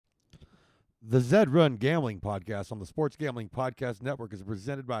The Zed Run Gambling Podcast on the Sports Gambling Podcast Network is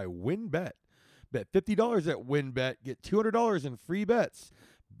presented by WynnBET. Bet $50 at WynnBET, get $200 in free bets.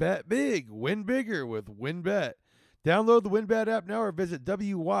 Bet big, win bigger with WynnBET. Download the WynnBET app now or visit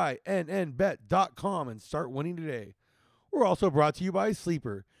wynnbet.com and start winning today. We're also brought to you by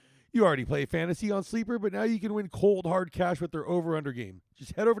Sleeper. You already play fantasy on Sleeper, but now you can win cold, hard cash with their over-under game.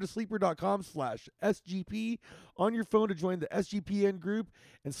 Just head over to sleeper.com/SGP on your phone to join the SGPN group,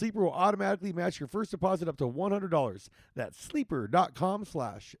 and Sleeper will automatically match your first deposit up to $100. That's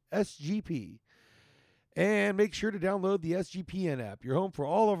sleeper.com/SGP. And make sure to download the SGPN app, your home for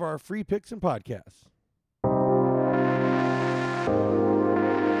all of our free picks and podcasts.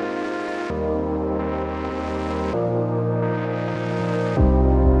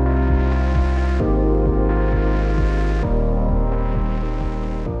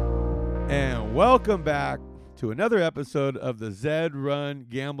 And welcome back to another episode of the Zed Run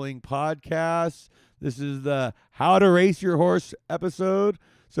Gambling Podcast. This is the How to Race Your Horse episode.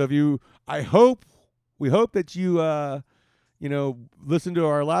 So we hope that you listen to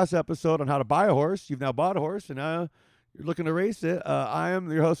our last episode on how to buy a horse. You've now bought a horse and now you're looking to race it. I am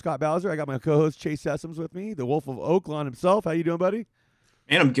your host, Scott Bowser. I got my co-host Chase Sessoms with me, the Wolf of Oaklawn himself. How you doing, buddy?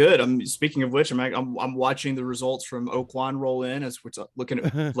 Man, I'm good. Speaking of which, I'm watching the results from Oaklawn roll in as we're looking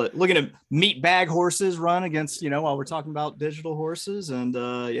at meat bag horses run against, while we're talking about digital horses. And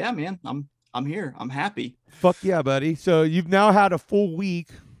yeah, man, I'm here. I'm happy. Fuck yeah, buddy. So you've now had a full week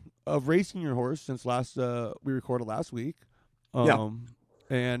of racing your horse since we recorded last week.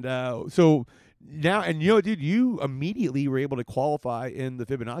 And so now, and dude, you immediately were able to qualify in the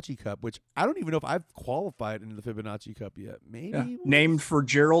Fibonacci Cup, which I don't even know if I've qualified in the Fibonacci Cup yet. Maybe named for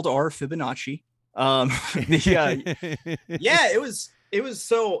Gerald R. Fibonacci. Yeah, it was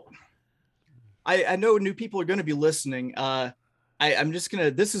so. I know new people are going to be listening. I'm just gonna.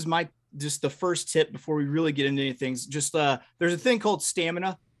 This is just the first tip before we really get into anything. Just there's a thing called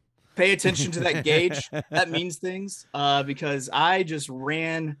stamina. Pay attention to that gauge. That means things. Because I just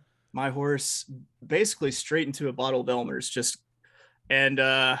ran my horse basically straight into a bottle of Elmer's and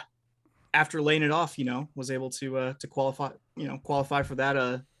after laying it off, was able to qualify for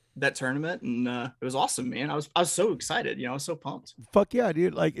that tournament. And it was awesome, man. I was so excited, I was so pumped. Fuck yeah,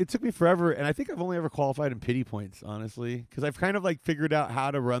 dude. Like it took me forever. And I think I've only ever qualified in pity points, honestly, because I've kind of like figured out how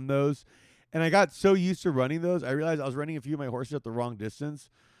to run those. And I got so used to running those. I realized I was running a few of my horses at the wrong distance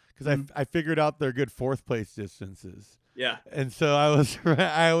because I figured out their good fourth place distances. Yeah. And so I was, and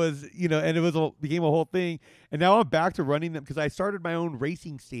it became a whole thing. And now I'm back to running them because I started my own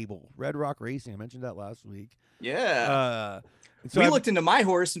racing stable, Red Rock Racing. I mentioned that last week. Yeah. So we looked into my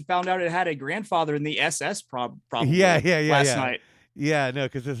horse and found out it had a grandfather in the SS probably. Last night. Yeah, no,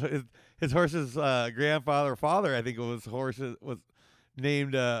 because his horse's father, I think was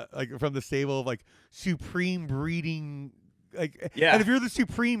named like from the stable of like Supreme Breeding. Like, yeah. And if you're the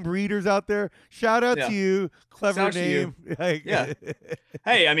Supreme Breeders out there, shout out to you. Clever name. Yeah.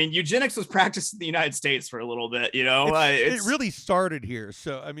 Hey, I mean, eugenics was practiced in the United States for a little bit, it really started here.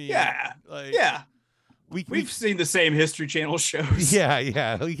 So, I mean, we've seen the same History Channel shows.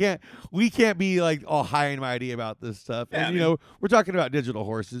 Yeah. We can't be like all high and mighty about this stuff. Yeah, and, we're talking about digital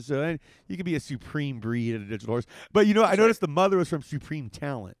horses. So you can be a Supreme breed of a digital horse. But, I noticed the mother was from Supreme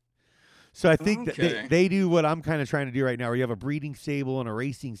Talent. So I think that they do what I'm kind of trying to do right now, where you have a breeding stable and a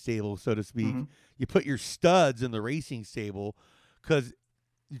racing stable, so to speak. Mm-hmm. You put your studs in the racing stable because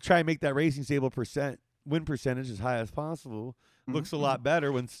you try and make that racing stable win percentage as high as possible. Mm-hmm. Looks a lot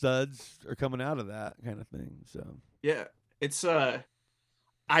better when studs are coming out of that kind of thing. So yeah, it's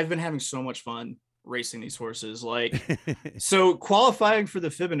I've been having so much fun racing these horses. Like, so qualifying for the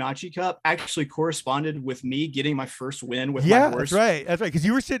Fibonacci Cup actually corresponded with me getting my first win with my horse. That's right. Because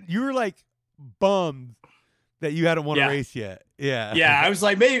you were like bummed that you hadn't won a race yet. Yeah. I was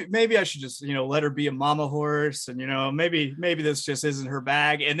like, maybe I should just, let her be a mama horse. And, maybe this just isn't her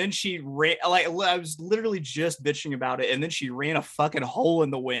bag. And then she ran, like, I was literally just bitching about it. And then she ran a fucking hole in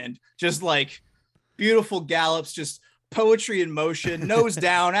the wind, just like beautiful gallops, just poetry in motion, nose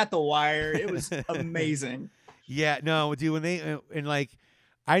down at the wire. It was amazing. Yeah, no, dude, when they and like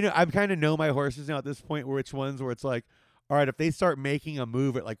I kind of know my horses now at this point, which ones where it's like, all right, if they start making a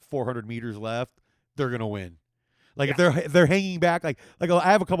move at like 400 meters left, they're gonna win. Like if they're hanging back, like I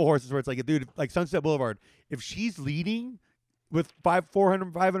have a couple horses where it's like, dude, like Sunset Boulevard, if she's leading with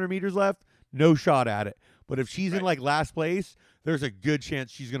 500 meters left, no shot at it. But if she's in like last place, there's a good chance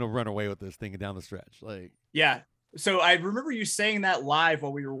she's gonna run away with this thing down the stretch. Like, yeah. So I remember you saying that live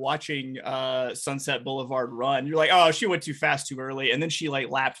while we were watching Sunset Boulevard run. You're like, oh, she went too fast too early. And then she like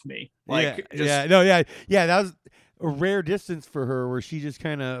lapped me. Like, that was a rare distance for her where she just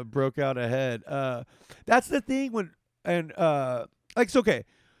kind of broke out ahead. That's the thing when and like it's okay.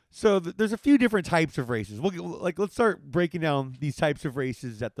 So there's a few different types of races. Let's start breaking down these types of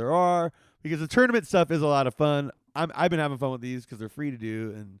races that there are because the tournament stuff is a lot of fun. I've been having fun with these because they're free to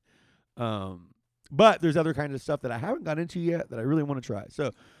do and but there's other kinds of stuff that I haven't got into yet that I really want to try.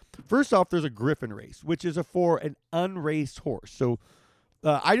 So first off, there's a Griffin race, which is for an unraced horse. So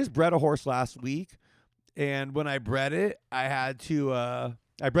I just bred a horse last week. And when I bred it, I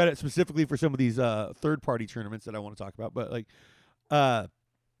bred it specifically for some of these third-party tournaments that I want to talk about. But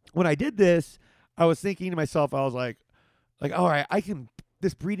when I did this, I was thinking to myself, I was like, all right,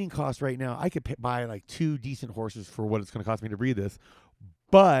 this breeding cost right now, I could buy like 2 decent horses for what it's going to cost me to breed this.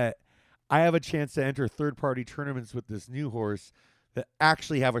 But I have a chance to enter third-party tournaments with this new horse that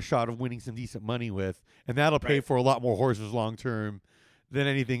actually have a shot of winning some decent money with, and that'll pay for a lot more horses long-term than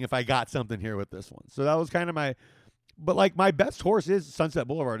anything if I got something here with this one. So that was kind of my best horse is Sunset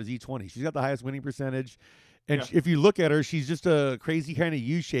Boulevard is E20. She's got the highest winning percentage. And if you look at her, she's just a crazy kind of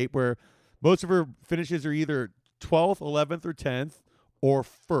U shape where most of her finishes are either 12th, 11th, or 10th or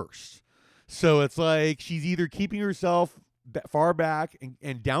first. So it's like she's either keeping herself far back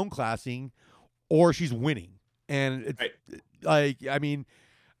and downclassing or she's winning. And it's like, I mean,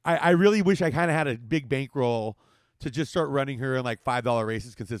 I really wish I kind of had a big bankroll to just start running her in like $5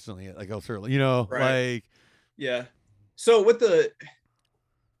 races consistently, like Elserla, like yeah. So with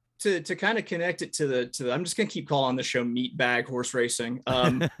to kind of connect it to the I'm just gonna keep calling the show meat bag horse racing.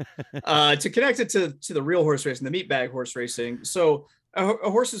 To connect it to the real horse racing, the meat bag horse racing. So a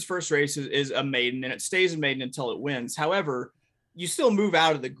horse's first race is a maiden, and it stays a maiden until it wins. However, you still move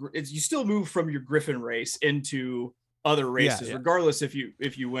from your Griffin race into other races, regardless if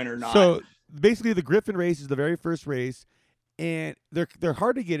you win or not. So basically the Griffin race is the very first race, and they're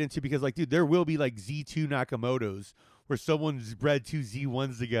hard to get into because like, dude, there will be like Z2 Nakamotos where someone's bred 2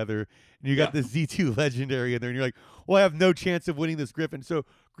 Z1s together and you got this Z2 legendary in there and you're like, well, I have no chance of winning this Griffin. So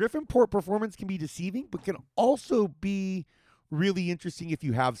Griffin performance can be deceiving, but can also be really interesting if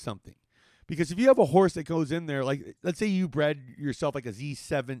you have something. Because if you have a horse that goes in there, like let's say you bred yourself like a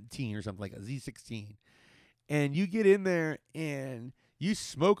Z17 or something, like a Z16, and you get in there and you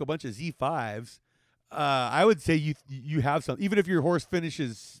smoke a bunch of Z5s, I would say you have something. Even if your horse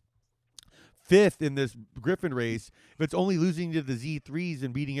finishes 5th in this Griffin race, if it's only losing to the Z3s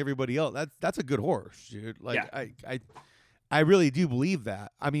and beating everybody else, that's a good horse, dude. Like I really do believe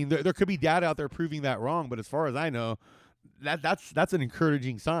that. I mean, there could be data out there proving that wrong, but as far as I know, that's an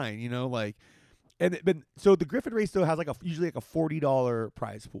encouraging sign, like. So the Griffin race though has usually like a $40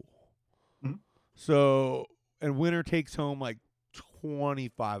 prize pool. Mm-hmm. So and winner takes home like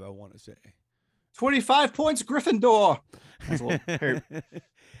 25, I want to say. 25 points, Gryffindor.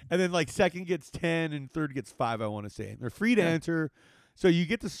 And then like second gets 10 and third gets 5, I want to say. And they're free to enter. So you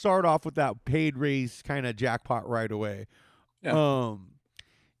get to start off with that paid race kind of jackpot right away. Yeah.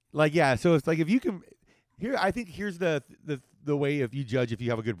 So it's like if you can I think here's the way if you judge if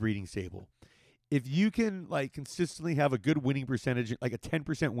you have a good breeding stable. If you can like consistently have a good winning percentage, like a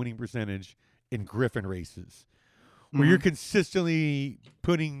 10% winning percentage in Griffin races, where you're consistently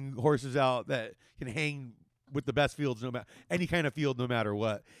putting horses out that can hang with the best fields, no matter any kind of field, no matter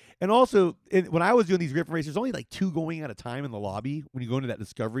what. And also, when I was doing these Griffin races, there's only like 2 going at a time in the lobby when you go into that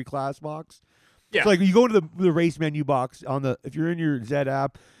discovery class box. Yeah. So like you go into the race menu box if you're in your Zed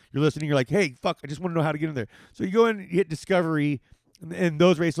app, you're listening, you're like, hey, fuck, I just want to know how to get in there. So you go in, you hit discovery, and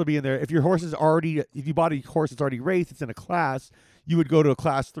those races will be in there. If your horse if you bought a horse that's already raced, it's in a class, you would go to a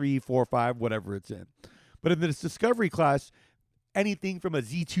class 3, 4, 5, whatever it's in. But in this discovery class, anything from a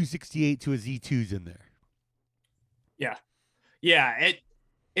Z268 to a Z2's in there. Yeah. Yeah.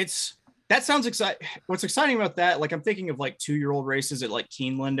 That sounds exciting. What's exciting about that, like I'm thinking of like 2-year-old races at like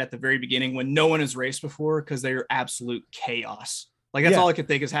Keeneland at the very beginning when no one has raced before because they're absolute chaos. Like that's all I could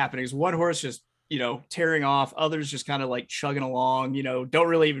think is happening is one horse just, tearing off, others just kind of like chugging along, don't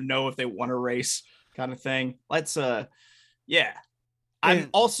really even know if they want to race kind of thing. I'm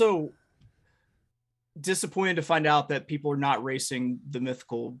also disappointed to find out that people are not racing the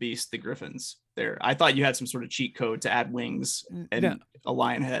mythical beast, the Griffins there. I thought you had some sort of cheat code to add wings and a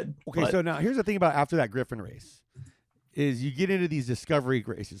lion head. Okay. So now here's the thing about after that Griffin race is you get into these discovery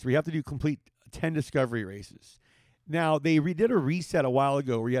races where you have to do complete 10 discovery races. Now they did a reset a while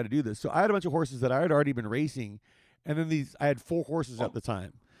ago where you had to do this. So I had a bunch of horses that I had already been racing, and then I had 4 horses at the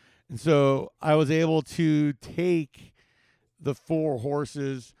time. And so I was able to take the 4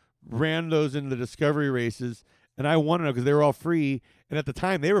 horses, ran those into the discovery races, and I won them because they were all free. And at the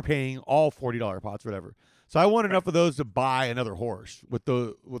time, they were paying all $40 pots, whatever. So I want enough of those to buy another horse with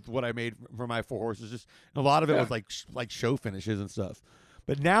what I made for my 4 horses. Just a lot of it was like show finishes and stuff.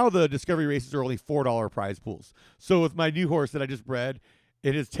 But now the discovery races are only $4 prize pools. So with my new horse that I just bred,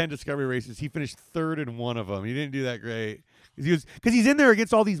 it is 10 discovery races. He finished 3rd in one of them. He didn't do that great because he's in there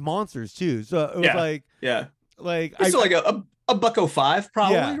against all these monsters too. So it was like it's like a $105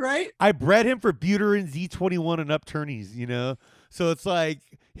 probably, right? I bred him for Buterin, Z21, and upturnies. So it's like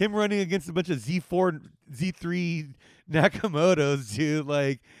him running against a bunch of Z4, Z3 Nakamotos, dude.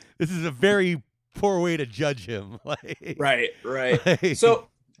 Like, this is a very poor way to judge him. Right. Like, so,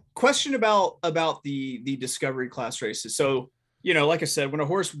 question about the discovery class races. So, like I said, when a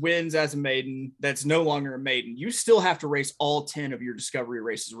horse wins as a maiden, that's no longer a maiden. You still have to race all 10 of your discovery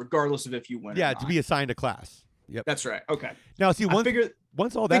races, regardless of if you win. Yeah, to be assigned a class. Yep, that's right. Okay. Now, see,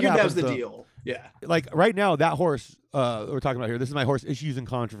 once all that happens, that was the deal. Yeah. Like right now, that horse we're talking about here. This is my horse, Issues and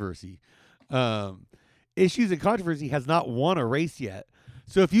Controversy. Issues and Controversy has not won a race yet.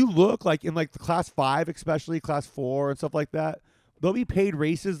 So if you look like in like the class 5, especially class 4 and stuff like that, there'll be paid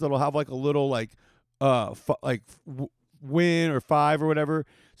races that'll have like a little win or 5 or whatever.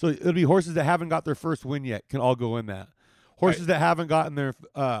 So it'll be horses that haven't got their first win yet can all go in that. Horses that haven't gotten their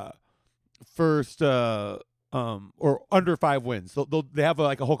first or under 5 wins. So they have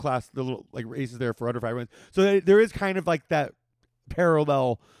a whole class, the little like races there for under 5 wins. So there is kind of like that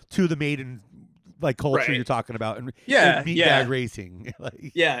parallel to the maiden like culture you're talking about, and meat bag racing.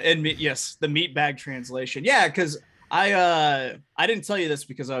 Yes, the meat bag translation. Yeah, because I didn't tell you this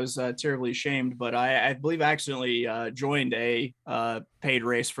because I was terribly ashamed, but I believe I accidentally joined a paid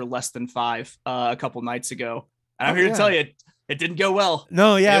race for less than 5 a couple nights ago, and I'm here to tell you. It didn't go well.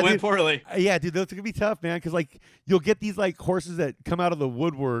 No, yeah, it went poorly. Yeah, dude, those are gonna be tough, man. Because like you'll get these like horses that come out of the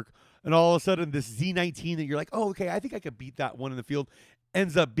woodwork, and all of a sudden this Z19 that you're like, oh, okay, I think I could beat that one in the field,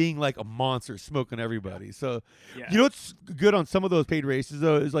 ends up being like a monster, smoking everybody. So, what's good on some of those paid races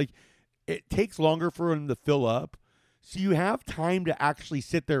though is like it takes longer for them to fill up, so you have time to actually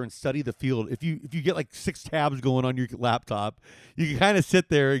sit there and study the field. If you get like 6 tabs going on your laptop, you can kind of sit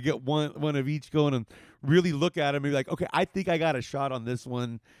there and get one of each going and really look at them and be like, okay, I think I got a shot on this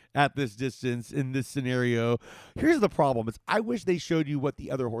one at this distance in this scenario. Here's the problem: is I wish they showed you what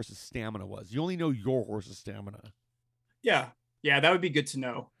the other horse's stamina was. You only know your horse's stamina. Yeah, that would be good to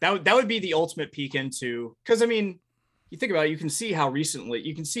know. That would be the ultimate peek into, because I mean, you think about it, you can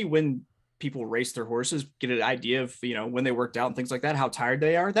see when people race their horses, get an idea of when they worked out and things like that, how tired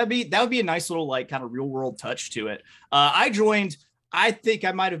they are. That would be a nice little like kind of real world touch to it. I joined. I think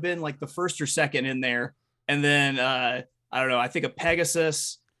I might have been like the first or second in there. And then, I don't know, I think a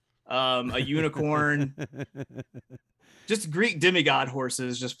Pegasus, a unicorn, just Greek demigod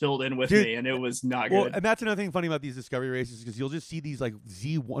horses just filled in with me. And it was not good. And that's another thing funny about these discovery races, because you'll just see these like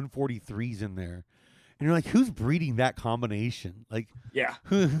Z143s in there. And you're like, who's breeding that combination? Like,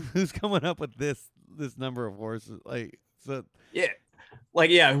 who's coming up with this number of horses? Like, so. Yeah.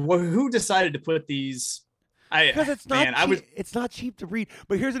 Like, who decided to put these? Because it's not cheap to breed.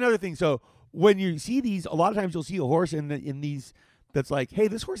 But here's another thing. So when you see these, a lot of times you'll see a horse in these that's like, hey,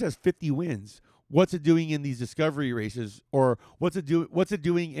 this horse has 50 wins. What's it doing in these discovery races? Or what's it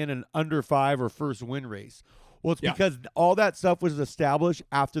doing in an under 5 or first win race? Well, it's because all that stuff was established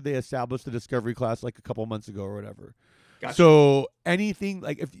after they established the discovery class like a couple months ago or whatever. Gotcha. So anything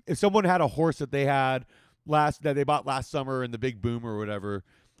like if someone had a horse that they bought last summer in the big boom or whatever,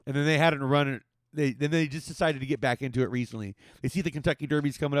 and then they hadn't run it. They just decided to get back into it recently. They see the Kentucky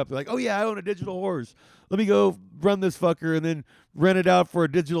Derby's coming up. They're like, oh, yeah, I own a digital horse. Let me go run this fucker and then rent it out for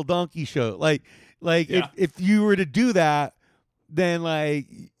a digital donkey show. If you were to do that, then like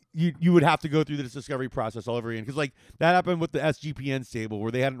you would have to go through this discovery process all over again. Because like that happened with the SGPN stable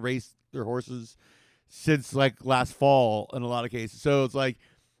where they hadn't raced their horses since like last fall in a lot of cases. So it's like,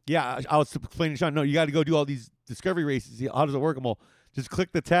 I was explaining to Sean, no, you got to go do all these discovery races. How does it work? Well, just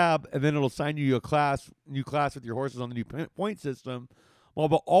click the tab, and then it'll assign you a new class with your horses on the new point system. Well,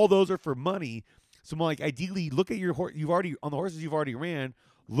 but all those are for money. So, like, ideally, look at your horse. On the horses you've already ran.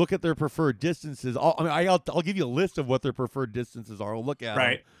 Look at their preferred distances. I'll give you a list of what their preferred distances are. I'll look at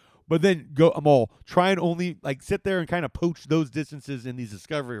them. But then try and only like sit there and kind of poach those distances in these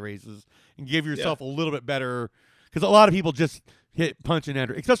discovery races and give yourself a little bit better. Because a lot of people just hit punch and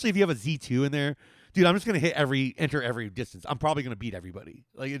enter, especially if you have a Z2 in there. Dude, I'm just gonna enter every distance. I'm probably gonna beat everybody.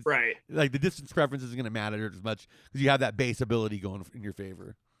 Like it's like the distance preference isn't gonna matter as much because you have that base ability going in your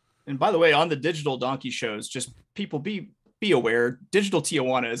favor. And by the way, on the digital donkey shows, just people be aware. Digital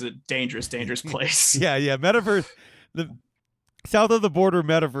Tijuana is a dangerous place. Yeah. Metaverse, the south of the border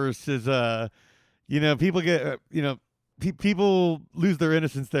metaverse is people get people lose their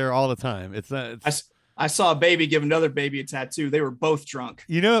innocence there all the time. I saw a baby give another baby a tattoo. They were both drunk.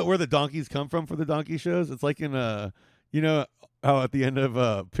 You know where the donkeys come from for the donkey shows? It's like in you know how at the end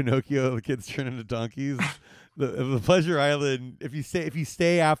of Pinocchio the kids turn into donkeys. The Pleasure Island. If you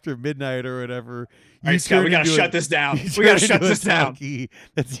stay after midnight or whatever, all right, Scott, we gotta shut this down. We gotta shut this down.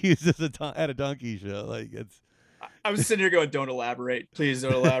 That's used as at a donkey show. Like it's. I was sitting here going, "Don't elaborate, please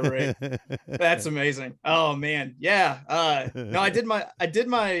don't elaborate." That's amazing. Oh man, yeah. No, I did my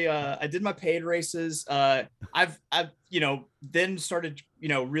paid races. I've then started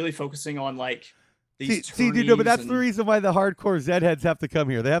really focusing on like these. See, dude, no, but that's the reason why the hardcore Zed heads have to come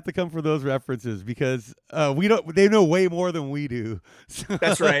here. They have to come for those references because they know way more than we do. So.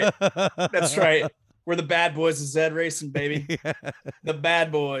 That's right. That's right. We're the bad boys of Zed racing, baby. Yeah. The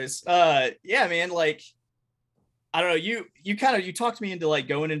bad boys. Yeah, man. Like. I don't know. You talked me into like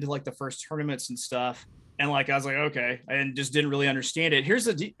going into like the first tournaments and stuff. And like, I was like, okay, and just didn't really understand it. Here's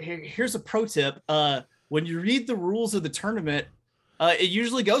a pro tip. When you read the rules of the tournament, it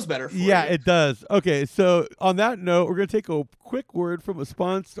usually goes better for you. Yeah, it does. Okay. So on that note, we're going to take a quick word from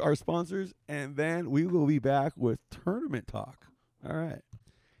our sponsors, and then we will be back with tournament talk. All right.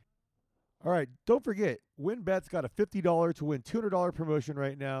 All right. Don't forget, WynnBET's got a $50 to win $200 promotion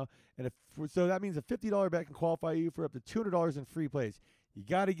right now. And so that means a $50 bet can qualify you for up to $200 in free plays. You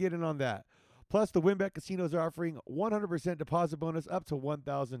got to get in on that. Plus, the WynnBET casinos are offering 100% deposit bonus up to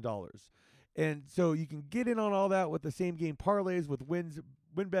 $1,000. And so you can get in on all that with the same game parlays with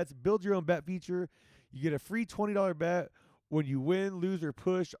WynnBET's Build Your Own Bet feature. You get a free $20 bet when you win, lose, or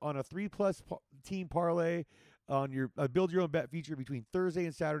push on a 3+ team parlay on your Build Your Own Bet feature between Thursday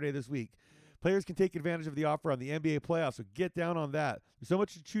and Saturday this week. Players can take advantage of the offer on the NBA playoffs, so get down on that. There's so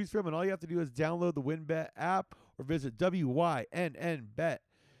much to choose from, and all you have to do is download the WynnBET app or visit wynnbet.com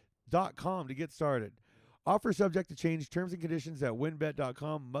to get started. Offer subject to change. Terms and conditions at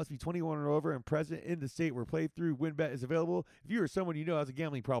wynnbet.com. Must be 21 or over and present in the state where playthrough WynnBET is available. If you or someone you know has a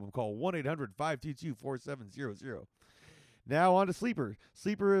gambling problem, call 1-800-522-4700. Now on to Sleeper.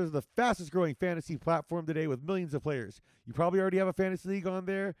 Sleeper is the fastest growing fantasy platform today with millions of players. You probably already have a fantasy league on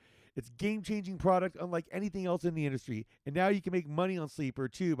there. It's game-changing product unlike anything else in the industry. And now you can make money on Sleeper,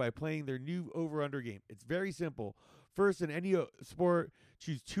 too, by playing their new over-under game. It's very simple. First, in any sport,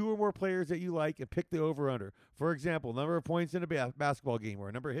 choose 2 or more players that you like and pick the over-under. For example, number of points in a basketball game or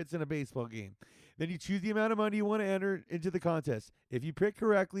a number of hits in a baseball game. Then you choose the amount of money you want to enter into the contest. If you pick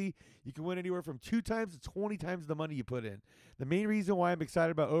correctly, you can win anywhere from 2 times to 20 times the money you put in. The main reason why I'm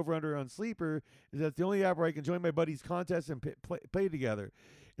excited about over-under on Sleeper is that it's the only app where I can join my buddies' contests and play together.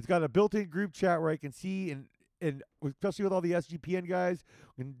 It's got a built-in group chat where I can see and especially with all the SGPN guys,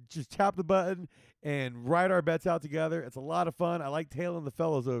 we can just tap the button and write our bets out together. It's a lot of fun. I like tailing the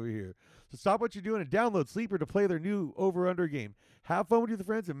fellows over here. So stop what you're doing and download Sleeper to play their new over-under game. Have fun with your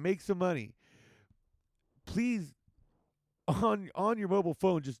friends and make some money. Please, on your mobile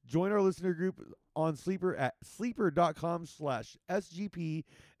phone, just join our listener group on Sleeper at sleeper.com/SGP,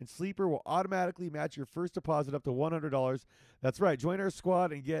 and Sleeper will automatically match your first deposit up to $100. That's right. Join our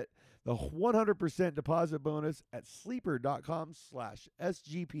squad and get the 100% deposit bonus at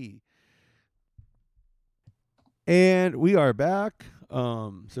sleeper.com/SGP. And we are back.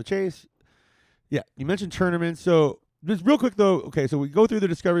 So Chase, yeah, you mentioned tournaments. So just real quick though, okay, so we go through the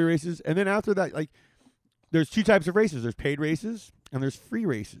discovery races, and then after that, like, there's 2 types of races. There's paid races and there's free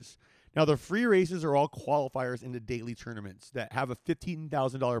races. Now, the free races are all qualifiers into daily tournaments that have a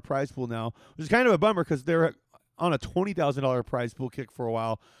 $15,000 prize pool now, which is kind of a bummer because they're on a $20,000 prize pool kick for a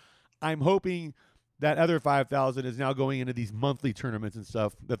while. I'm hoping that other $5,000 is now going into these monthly tournaments and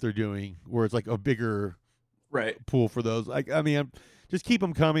stuff that they're doing, where it's like a bigger pool for those. Like, I mean, just keep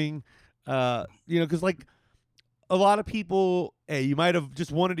them coming, because like a lot of people, hey, you might have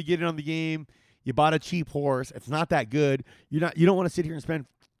just wanted to get in on the game. You bought a cheap horse. It's not that good. You don't want to sit here and spend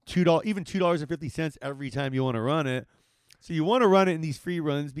 $2.50 every time you want to run it. So you want to run it in these free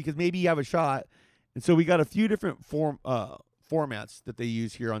runs because maybe you have a shot. And so we got a few different formats that they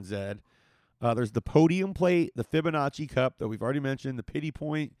use here on Zed. There's the Podium Plate, the Fibonacci Cup that we've already mentioned, the Pity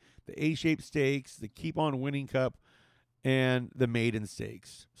Point, the A-Shaped Stakes, the Keep On Winning Cup, and the Maiden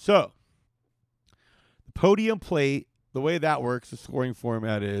Stakes. So the Podium Plate, the way that works, the scoring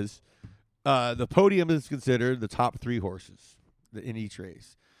format is the podium is considered the top 3 horses in each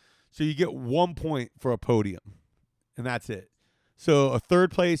race. So you get 1 point for a podium, and that's it. So a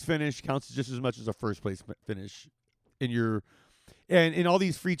third place finish counts just as much as a first place finish and in all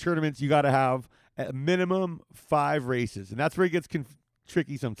these free tournaments, you got to have a minimum 5 races, and that's where it gets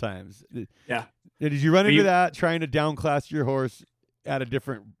tricky sometimes. Yeah. Did you run into that trying to downclass your horse at a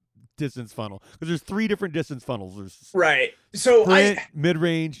different distance funnel because there's 3 different distance funnels. There's Right. So sprint,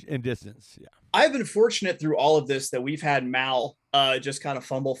 mid-range, and distance. Yeah. I've been fortunate through all of this that we've had Mal just kind of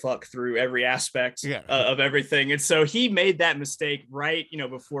fumble fuck through every aspect of everything. And so he made that mistake right,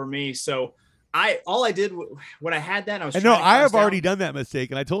 before me. So all I did when I had that, I have already done that mistake,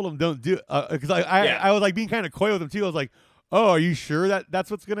 and I told him don't do it because I was like being kind of coy with him too. I was like, "Oh, are you sure that's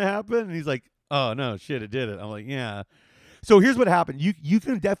what's gonna happen?" And he's like, "Oh no, shit, it did it." I'm like, "Yeah." So here's what happened. You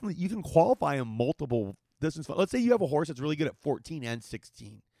can qualify in multiple distance. Let's say you have a horse that's really good at 14 and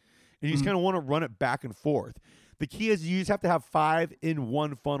 16, and you just kind of want to run it back and forth. The key is you just have to have 5 in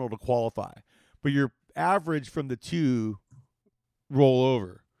one funnel to qualify, but your average from the 2 roll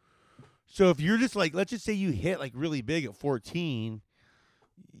over. So if you're just like, let's just say you hit like really big at 14,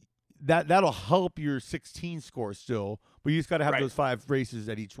 that'll help your 16 score still, but you just got to have those 5 races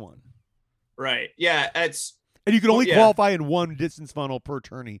at each one. Right. Yeah. And you can only qualify in one distance funnel per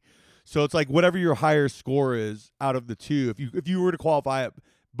tourney. So it's like whatever your higher score is out of the 2. If you were to qualify at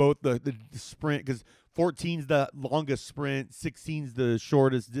both the sprint, because 14's the longest sprint, 16's the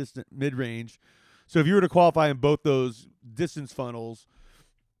shortest distant mid-range. So if you were to qualify in both those distance funnels,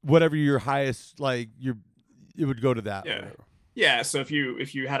 whatever your highest, it would go to that. Yeah. Yeah. So if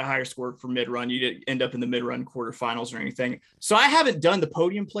you had a higher score for mid-run, you didn't end up in the mid-run quarterfinals or anything. So I haven't done the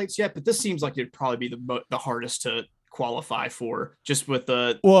podium plates yet, but this seems like it'd probably be the hardest to qualify for, just with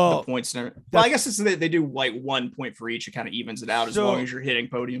the points. Well, I guess they do like 1 point for each. It kind of evens it out as long as you're hitting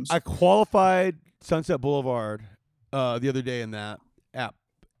podiums. I qualified Sunset Boulevard the other day in that app,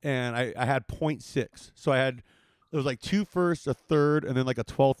 and I had 0.6. So there was like 2 firsts, a third, and then like a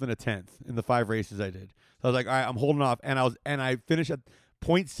 12th and a 10th in the 5 races I did. So I was like, all right, I'm holding off, and I finished at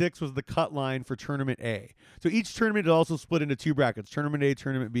 0.6 was the cut line for Tournament A. So each tournament is also split into 2 brackets: Tournament A,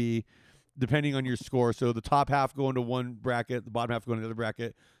 Tournament B, depending on your score. So the top half go into one bracket, the bottom half go into the other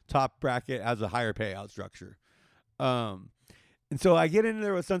bracket. Top bracket has a higher payout structure. And so I get in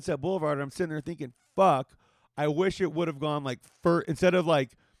there with Sunset Boulevard, and I'm sitting there thinking, fuck, I wish it would have gone like instead of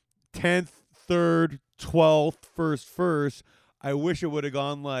like 10th, 3rd, 12th, first. I wish it would have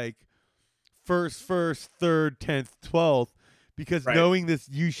gone like first, 3rd, 10th, 12th, because knowing this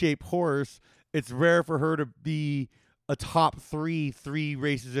U-shaped horse, it's rare for her to be a top 3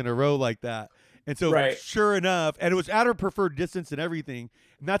 races in a row like that. And so sure enough, and it was at her preferred distance and everything.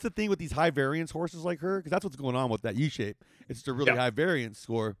 And that's the thing with these high variance horses like her, because that's what's going on with that U-shape. It's a really high variance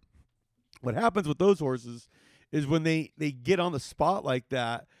score. What happens with those horses is when they get on the spot like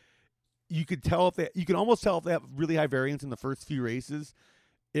that, you can almost tell if they have really high variance in the first few races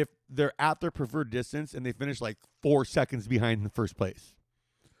if they're at their preferred distance and they finish like 4 seconds behind in the first place.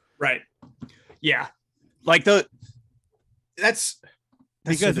 Right. Yeah. Like that's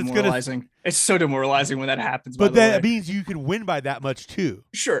because so demoralizing. It's so demoralizing when that happens. But that means you can win by that much too.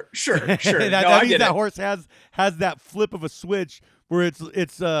 Sure. that means that horse has that flip of a switch where it's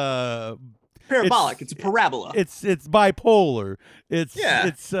parabolic. It's a parabola. It's bipolar. It's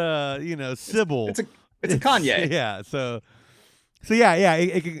Sybil. It's a Kanye. Yeah. So yeah.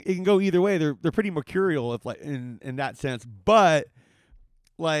 It can go either way. They're pretty mercurial in that sense. But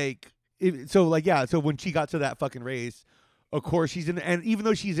so when she got to that fucking race, of course she's in, and even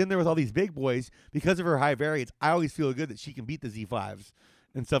though she's in there with all these big boys, because of her high variance, I always feel good that she can beat the Z5s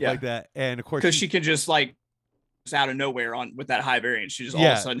and stuff like that. And of course, because she can just out of nowhere with that high variance, she just all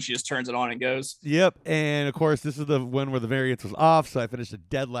of a sudden she just turns it on and goes. Yep. And of course, this is the one where the variance was off, so I finished a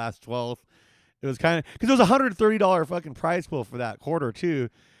dead last 12th. It was kind of because it was $130 fucking prize pool for that quarter too.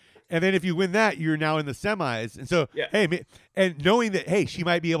 And then if you win that, you're now in the semis. And so, hey, and knowing that, hey, she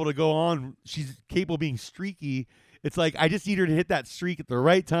might be able to go on, she's capable of being streaky. It's like, I just need her to hit that streak at the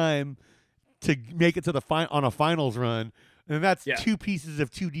right time to make it to the on a finals run. And that's 2 pieces of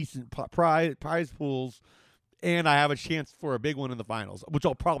 2 decent prize pools. And I have a chance for a big one in the finals, which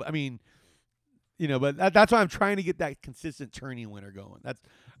I'll probably, but that's why I'm trying to get that consistent tourney winner going.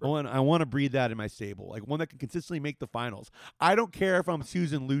 I want to breed that in my stable, like one that can consistently make the finals. I don't care if I'm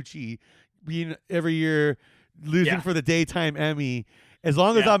Susan Lucci being every year losing for the daytime Emmy. As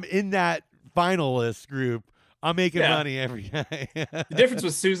long as I'm in that finalist group, I'm making money every night. The difference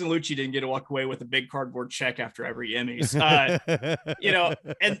was Susan Lucci didn't get to walk away with a big cardboard check after every Emmys.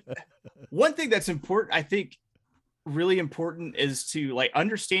 And one thing that's important, I think, really important, is to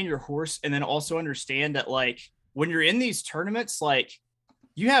understand your horse, and then also understand that when you're in these tournaments,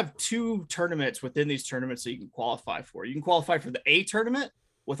 you have 2 tournaments within these tournaments that you can qualify for. You can qualify for the A tournament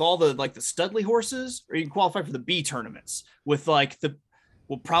with all the the Studley horses, or you can qualify for the B tournaments with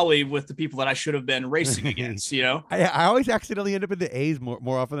probably with the people that I should have been racing against. I always accidentally end up in the A's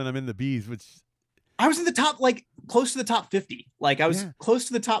more often than I'm in the B's, which I was in the top, like close to the top 50. Like I was close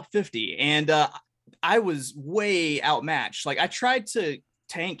to the top 50, and I was way outmatched. Like I tried to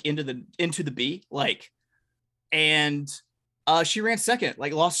tank into the B, like, and she ran second,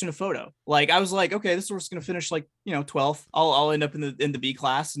 like lost in a photo. Like I was like, okay, this horse is gonna finish like 12th. I'll end up in the B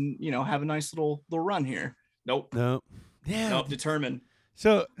class and have a nice little run here. Nope. Yeah. Nope. Determined.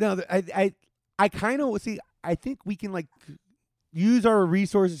 So no, I kind of see. I think we can like use our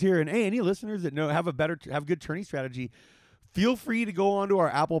resources here, and hey, any listeners that have good tourney strategy, feel free to go onto our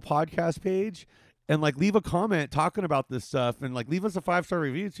Apple Podcast page and like leave a comment talking about this stuff, and like leave us a 5-star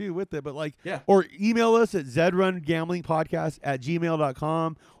review too with it. But like, or email us at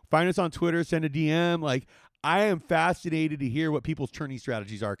zrungamblingpodcast@gmail.com. Find us on Twitter, send a DM. Like, I am fascinated to hear what people's tourney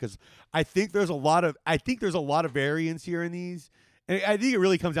strategies are, because I think there's a lot of variance here in these, and I think it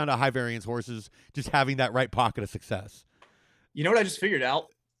really comes down to high variance horses just having that right pocket of success. You know what I just figured out?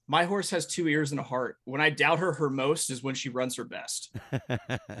 My horse has 2 ears and a heart. When I doubt her most is when she runs her best.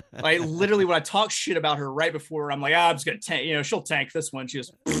 Like literally when I talk shit about her right before, I'm like, I'm just going to tank, she'll tank this one. She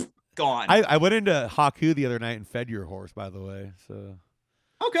just gone. I went into Haku the other night and fed your horse, by the way. So.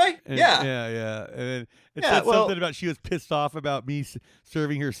 Okay. And, yeah. And it said something about she was pissed off about me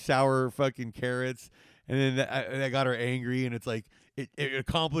serving her sour fucking carrots. And then I got her angry, and it's like, it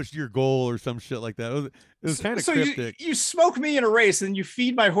accomplished your goal or some shit like that. It was kind of cryptic. You smoke me in a race and you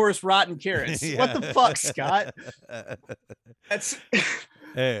feed my horse rotten carrots. What the fuck, Scott? That's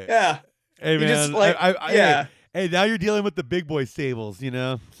hey. Yeah. Hey, man. Just, like, Hey, now you're dealing with the big boy stables,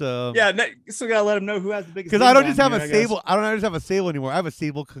 So yeah, still gotta let them know who has the biggest. Because I don't just have a stable. I don't just have a stable anymore. I have a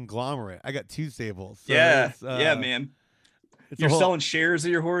stable conglomerate. I got 2 stables. So yeah, man. You're selling shares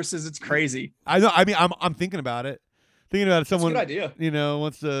of your horses. It's crazy. I know. I mean, I'm thinking about it. Thinking about someone, that's a good idea.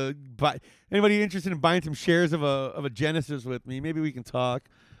 Wants to buy. Anybody interested in buying some shares of a Genesis with me? Maybe we can talk.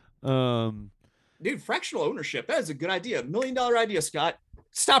 Dude, fractional ownership. That is a good idea. $1 million idea, Scott.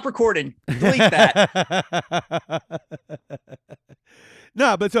 Stop recording. Delete that.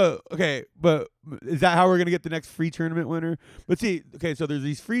 No, but but is that how we're gonna get the next free tournament winner? But see, so there's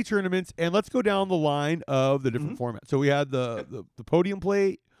these free tournaments, and let's go down the line of the different formats. So we had the podium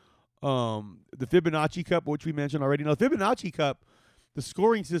plate, the Fibonacci Cup, which we mentioned already. Now, the Fibonacci Cup, the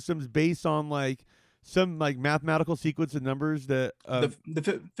scoring system's based on like some like mathematical sequence of numbers that the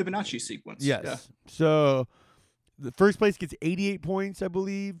Fibonacci sequence. Yes. Yeah. So the first place gets 88 points, I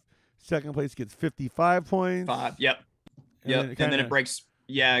believe. Second place gets 55 points. 5. Yep. And then it breaks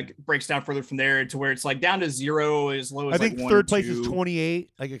down further from there to where it's like down to 0 as low as I think like 3rd place is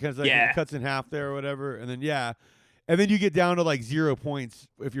 28. Like it cuts in half there or whatever. And then and then you get down to like 0 points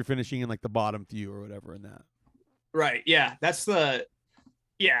if you're finishing in like the bottom few or whatever in that. Right. Yeah. That's I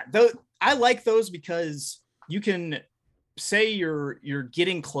like those because you can say you're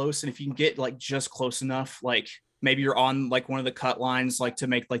getting close, and if you can get like just close enough, like maybe you're on like one of the cut lines, like to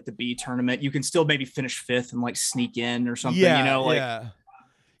make like the B tournament, you can still maybe finish 5th and like sneak in or something,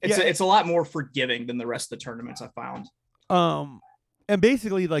 it's a lot more forgiving than the rest of the tournaments I found. And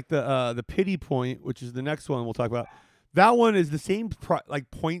basically like the pity point, which is the next one we'll talk about, that one is the same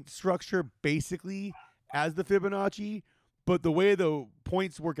like point structure basically as the Fibonacci, but the way the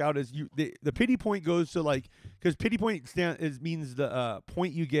points work out is the pity point goes to like, because pity point means the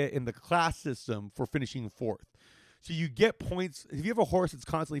point you get in the class system for finishing 4th. So you get points. If you have a horse that's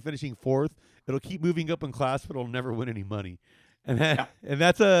constantly finishing 4th, it'll keep moving up in class, but it'll never win any money. And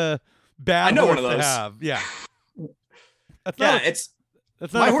that's a bad horse to have. Yeah. That's not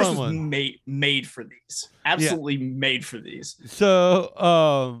my horse was made for these. Absolutely made for these.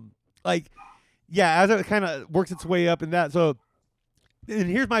 So as it kind of works its way up in that. So, and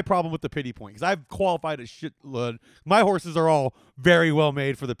here's my problem with the pity point, because I've qualified a shitload. My horses are all very well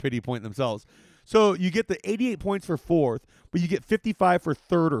made for the pity point themselves. So you get the 88 points for 4th, but you get 55 for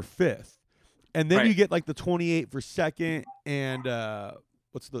 3rd or 5th. And then you get like the 28 for 2nd and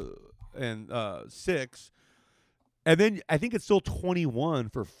 6th. And then I think it's still 21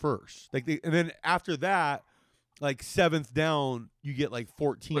 for 1st. And then after that, like 7th down, you get like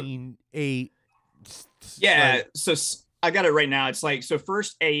 14, 8. Yeah, so I got it right now. It's like, so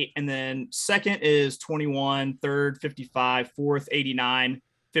 1st 8, and then 2nd is 21, 3rd 55, 4th 89.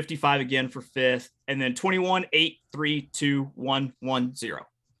 55 again for 5th, and then 21, 8, 3, 2, 1, 1, 0.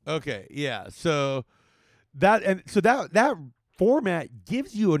 Okay, yeah. So that format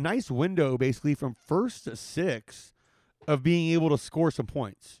gives you a nice window basically from 1st to 6th of being able to score some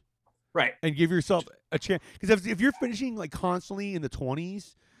points. Right. And give yourself a chance, because if you're finishing like constantly in the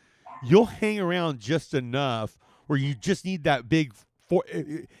 20s, you'll hang around just enough where you just need that big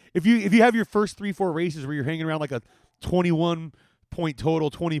if you have your first 3-4 races where you're hanging around like a 21 point total,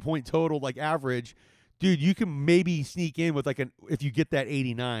 20-point total, like average, dude, you can maybe sneak in with like if you get that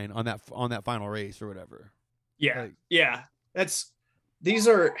 89 on that final race or whatever. Yeah. Like, yeah. These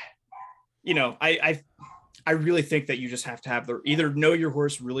are, I really think that you just have to have either know your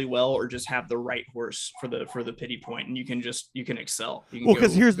horse really well or just have the right horse for the pity point, and you can excel. Well,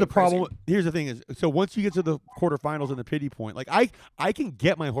 because here's the problem. Here's the thing is, so once you get to the quarterfinals and the pity point, like I can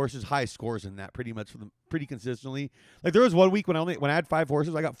get my horses high scores in that pretty much pretty consistently. Like there was one week when I had 5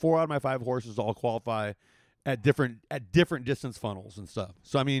 horses, I got 4 out of my 5 horses all qualify at different distance funnels and stuff.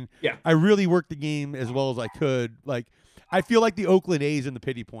 So I mean, yeah, I really worked the game as well as I could. Like I feel like the Oakland A's in the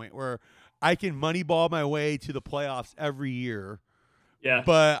pity point where I can moneyball my way to the playoffs every year. Yeah.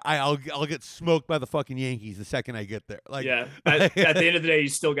 But I'll get smoked by the fucking Yankees the second I get there. Like, yeah. At the end of the day, you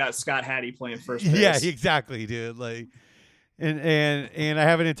still got Scott Hattie playing first base. Yeah, exactly, dude. Like, and I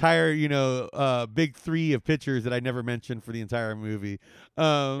have an entire big 3 of pitchers that I never mentioned for the entire movie.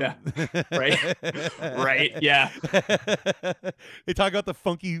 Yeah. Right. Yeah. They talk about the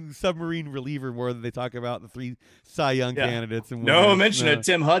funky submarine reliever more than they talk about the 3 Cy Young candidates. And no mention of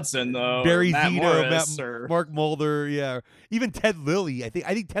Tim Hudson though. Barry Matt Zito, Morris, Mark Mulder. Yeah, even Ted Lilly. I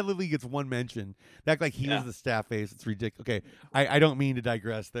think Ted Lilly gets one mention. They act like he was the staff ace. It's ridiculous. Okay, I don't mean to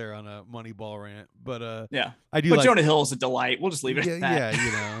digress there on a Moneyball rant, but yeah, I do. But like, Jonah Hill is a delight. We'll just leave it at that.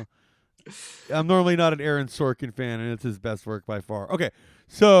 Yeah, I'm normally not an Aaron Sorkin fan, and it's his best work by far. Okay,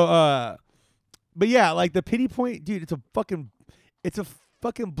 so but yeah, like the pity point, dude, it's a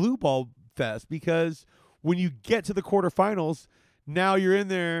fucking blue ball fest because when you get to the quarterfinals, now you're in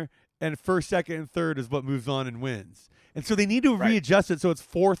there, and first, second, and third is what moves on and wins, and so they need to readjust it so it's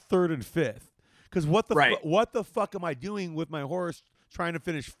 4th, 3rd, and 5th. Because what the fuck am I doing with my horse trying to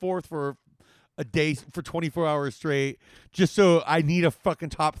finish 4th for a day for 24 hours straight just so I need a fucking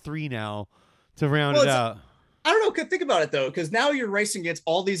top 3 now to round it out? I don't know. Think about it though, because now you're racing against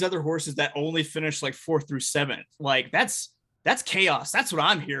all these other horses that only finish like 4th through 7th. Like that's chaos. That's what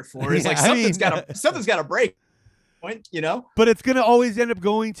I'm here for. It's like something's got to break. Point, But it's gonna always end up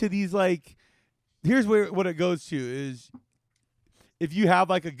going to these like. Here's what it goes to is if you have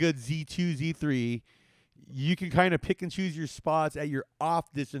like a good Z2, Z3, you can kind of pick and choose your spots at your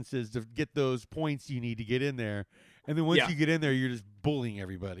off distances to get those points you need to get in there. And then once you get in there, you're just bullying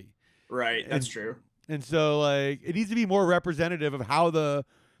everybody. Right. That's true. And so like it needs to be more representative of how the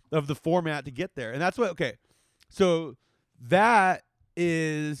format to get there. And that's what so that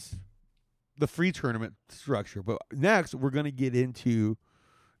is the free tournament structure. But next we're gonna get into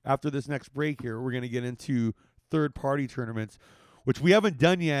after this next break here, we're gonna get into third party tournaments, which we haven't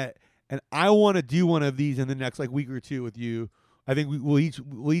done yet. And I want to do one of these in the next like week or 2 with you. I think we'll each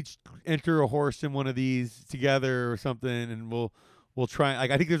enter a horse in one of these together or something, and we'll try.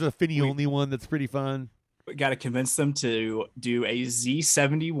 Like I think there's a Finney only one that's pretty fun. We got to convince them to do a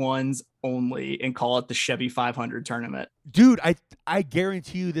Z71s only and call it the Chevy 500 tournament. Dude, I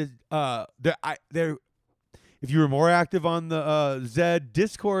guarantee you that they're if you were more active on the Zed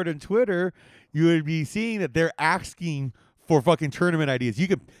Discord and Twitter, you would be seeing that they're asking for fucking tournament ideas.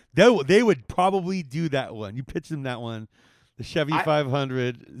 They would probably do that one. You pitch them that one, the Chevy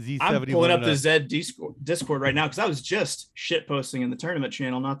 500 Z71. I'm pulling up the Zed Discord right now because I was just shit posting in the tournament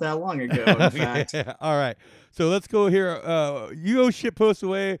channel not that long ago. In fact, all right. So let's go here. You go shit post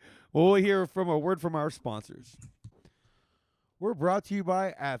away. We'll hear from a word from our sponsors. We're brought to you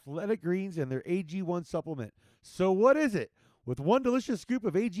by Athletic Greens and their AG1 supplement. So what is it? With one delicious scoop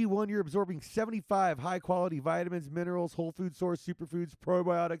of AG1, you're absorbing 75 high-quality vitamins, minerals, whole food source, superfoods,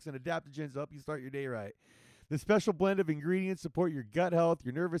 probiotics, and adaptogens to help you start your day right. The special blend of ingredients support your gut health,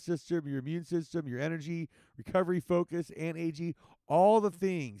 your nervous system, your immune system, your energy, recovery, focus, and AG, all the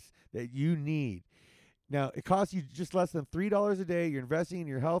things that you need. Now, it costs you just less than $3 a day. You're investing in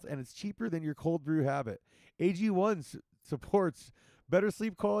your health, and it's cheaper than your cold brew habit. AG1 supports better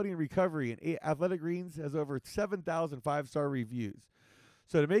sleep quality and recovery, and Athletic Greens has over 7,000 5-star reviews.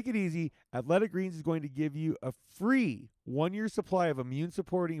 So to make it easy, Athletic Greens is going to give you a free 1-year supply of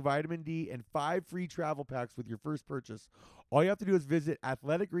immune-supporting vitamin D and 5 free travel packs with your first purchase. All you have to do is visit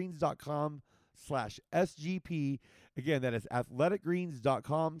athleticgreens.com/SGP. Again, that is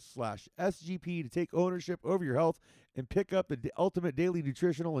athleticgreens.com/SGP to take ownership over your health and pick up the ultimate daily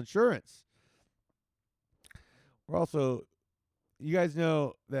nutritional insurance. We're also... You guys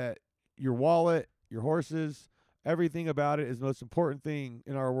know that your wallet, your horses, everything about it is the most important thing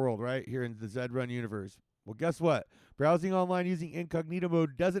in our world, right? Here in the Zed Run universe. Well, guess what? Browsing online using incognito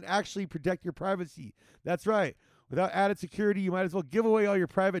mode doesn't actually protect your privacy. That's right. Without added security, you might as well give away all your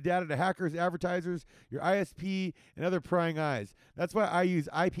private data to hackers, advertisers, your ISP, and other prying eyes. That's why I use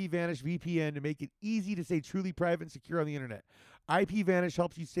IPVanish VPN to make it easy to stay truly private and secure on the internet. IPVanish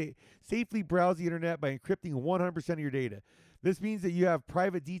helps you safely browse the internet by encrypting 100% of your data. This means that you have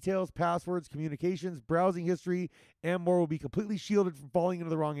private details, passwords, communications, browsing history, and more will be completely shielded from falling into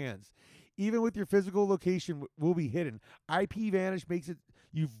the wrong hands. Even with your physical location will be hidden. IPVanish makes it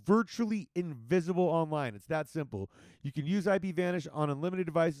you virtually invisible online. It's that simple. You can use IPVanish on unlimited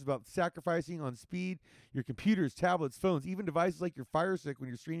devices without sacrificing on speed. Your computers, tablets, phones, even devices like your Fire Stick when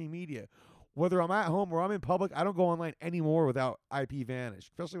you're streaming media. Whether I'm at home or I'm in public, I don't go online anymore without IPVanish,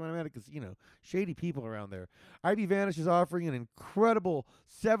 especially when I'm at a casino. Shady people around there. IPVanish is offering an incredible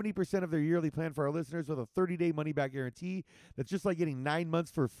 70% of their yearly plan for our listeners with a 30-day money-back guarantee. That's just like getting 9 months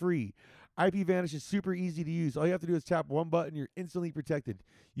for free. IPVanish is super easy to use. All you have to do is tap one button. You're instantly protected.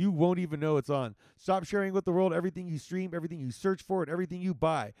 You won't even know it's on. Stop sharing with the world everything you stream, everything you search for, and everything you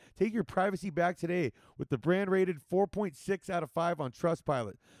buy. Take your privacy back today with the brand-rated 4.6 out of 5 on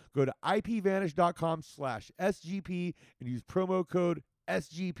Trustpilot. Go to ipvanish.com/SGP and use promo code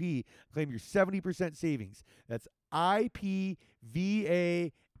SGP. Claim your 70% savings. That's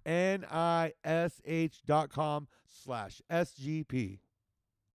ipvanish.com/SGP.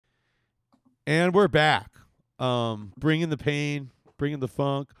 And we're back. Bringing the pain, bringing the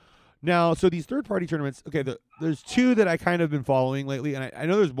funk. Now, so these third-party tournaments, okay, there's two that I kind of been following lately, and I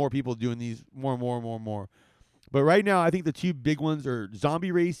know there's more people doing these more. But right now, I think the two big ones are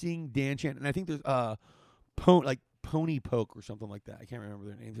Zombie Racing, Dan Chan, and I think there's Pony Poke or something like that. I can't remember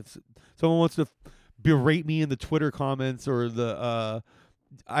their names. If someone wants to berate me in the Twitter comments or the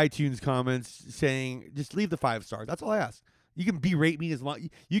iTunes comments saying, just leave the 5 stars. That's all I ask. You can berate me as long.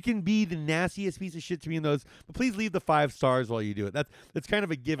 You can be the nastiest piece of shit to me in those, but please leave the 5 stars while you do it. That's kind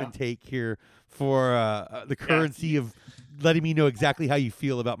of a give and take here for the currency of letting me know exactly how you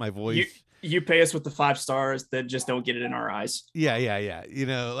feel about my voice. You pay us with the 5 stars, then just don't get it in our eyes. Yeah. You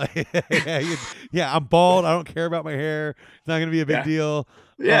know, like, I'm bald. I don't care about my hair. It's not gonna be a big deal.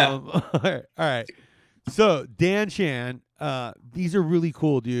 Yeah. All right. So Dan Chan, these are really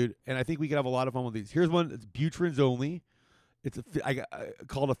cool, dude, and I think we could have a lot of fun with these. Here's one that's Butrons only. It's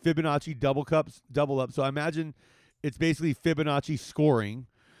called a Fibonacci double up. So I imagine it's basically Fibonacci scoring.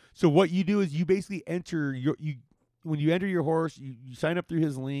 So what you do is you basically enter when you enter your horse, you sign up through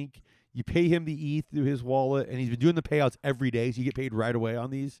his link. You pay him the ETH through his wallet, and he's been doing the payouts every day, so you get paid right away on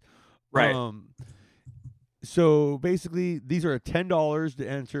these. Right. So basically, these are $10 to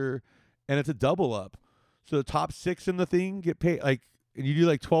enter, and it's a double up. So the top 6 in the thing get paid, and you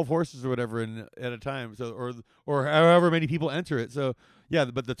do 12 horses or whatever at a time. So or however many people enter it. So yeah,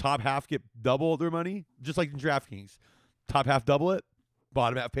 but the top half get double their money, just like in DraftKings. Top half double it,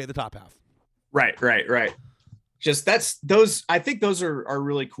 bottom half pay the top half. Right. Just those. I think those are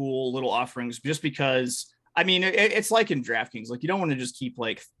really cool little offerings. Just because, I mean, it's like in DraftKings. Like, you don't want to just keep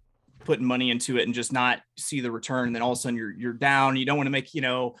putting money into it and just not see the return. And then all of a sudden you're down. You don't want to make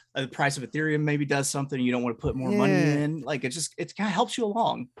the price of Ethereum maybe does something. You don't want to put more money in. It kind of helps you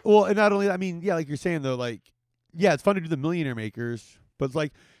along. Well, and not only, I mean, like you're saying though, it's fun to do the millionaire makers, but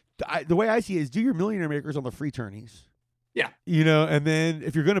it's the way I see it is do your millionaire makers on the free tourneys. Yeah. And then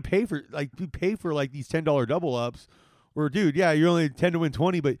if you're going to pay for these $10 double ups, or dude, yeah, you're only 10 to win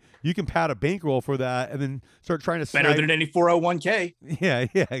 20, but you can pad a bankroll for that and then start trying to better than any 401k. Yeah.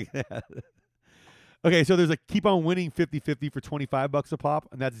 Okay, so there's a keep on winning 50-50 for $25 a pop,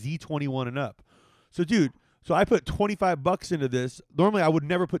 and that's Z21 and up. So dude, I put $25 into this. Normally I would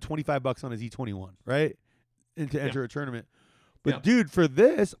never put $25 on a Z21, right? And to enter a tournament. But dude, for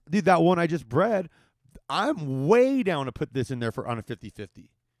this, that one I just bred, I'm way down to put this in there on a 50-50.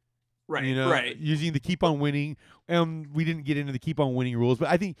 Right, right. Using the keep on winning. We didn't get into the keep on winning rules, but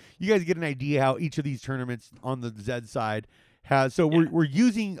I think you guys get an idea how each of these tournaments on the Zed side has. So we're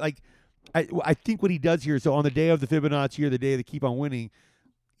using I think what he does here. So on the day of the Fibonacci or the day of the keep on winning,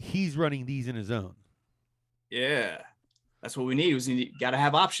 he's running these in his own. Yeah. That's what we need. You got to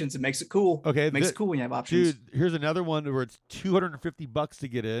have options. It makes it cool. Okay. It makes it cool when you have options. Dude, here's another one where it's $250 to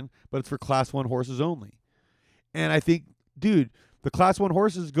get in, but it's for Class 1 horses only. And I think, dude, the Class 1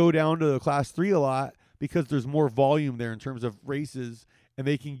 horses go down to the Class 3 a lot because there's more volume there in terms of races, and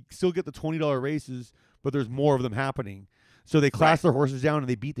they can still get the $20 races, but there's more of them happening. So they class their horses down, and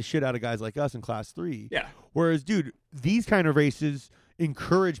they beat the shit out of guys like us in Class 3. Yeah. Whereas, dude, these kind of races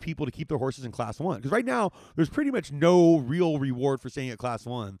encourage people to keep their horses in Class 1. Because right now, there's pretty much no real reward for staying at Class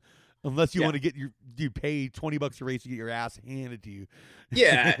 1. unless you Yeah. want to you pay $20 a race to get your ass handed to you.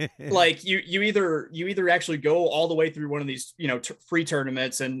 Yeah, like you either actually go all the way through one of these free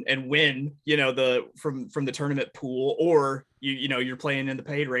tournaments and win the from the tournament pool, or you're playing in the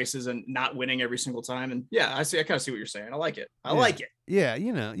paid races and not winning every single time. And yeah, I kind of see what you're saying. I like it. I like it. Yeah,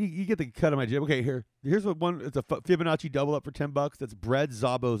 you get the cut of my jib. Okay, here's what one. It's a Fibonacci double up for $10. That's bred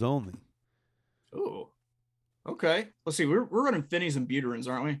Zabos only. Oh, okay. Let's see. We're running Finnies and Buterins,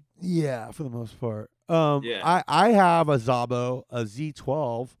 aren't we? Yeah, for the most part. Yeah. I have a Zabo, a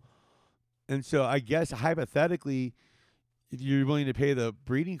Z12, and so I guess hypothetically, if you're willing to pay the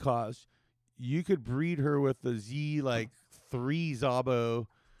breeding cost, you could breed her with the Z3 Zabo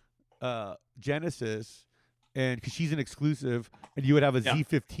Genesis, and because she's an exclusive, and you would have a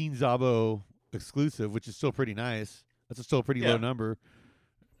Z15 Zabo exclusive, which is still pretty nice. That's still a pretty low number.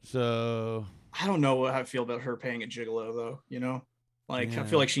 So I don't know how I feel about her paying a gigolo though. I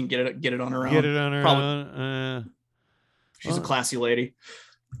feel like she can get it on her own. Get it on her own. She's a classy lady.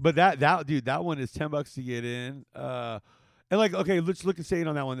 But that one is $10 to get in. And okay, let's look and say it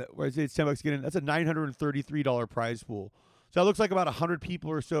on that one where I say it's $10 to get in. That's a $933 prize pool. So it looks like about 100 people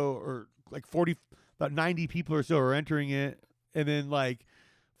or so, or like about 90 people or so are entering it, and then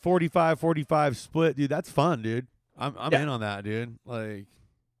 45 split. Dude, that's fun, dude. I'm in on that, dude.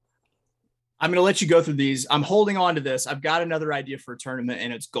 I'm going to let you go through these. I'm holding on to this. I've got another idea for a tournament,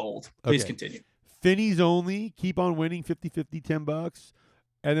 and it's gold. Please continue. Finnies only. Keep on winning. 50-50, $10.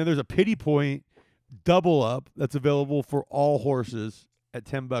 And then there's a pity point double up that's available for all horses at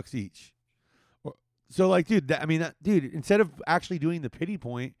 $10 each. So, dude, instead of actually doing the pity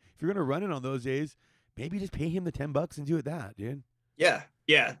point, if you're going to run it on those days, maybe just pay him the $10 and do it that, dude. Yeah.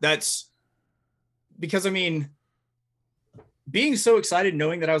 That's because, being so excited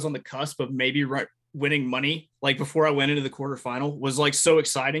knowing that I was on the cusp of maybe winning money, before I went into the quarterfinal, was so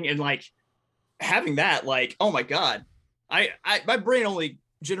exciting. And having that, oh my God, my brain only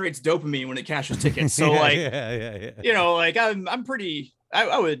generates dopamine when it cashes tickets. So I'm pretty,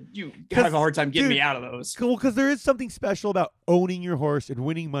 you have a hard time getting me out of those. Cool. Cause there is something special about owning your horse and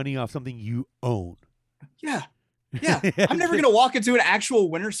winning money off something you own. Yeah. Yeah, I'm never gonna walk into an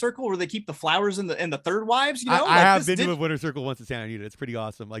actual winner's circle where they keep the flowers and the third wives. I have been to a winner's circle once in Santa Anita. It's pretty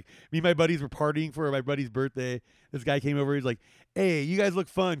awesome. Me and my buddies were partying for my buddy's birthday. This guy came over. He's like, "Hey, you guys look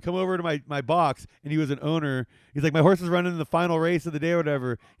fun. Come over to my box." And he was an owner. He's like, "My horse is running in the final race of the day or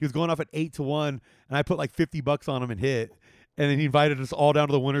whatever." He was going off at 8-1, and I put $50 on him and hit. And then he invited us all down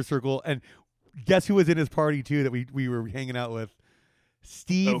to the winner's circle. And guess who was in his party too that we were hanging out with?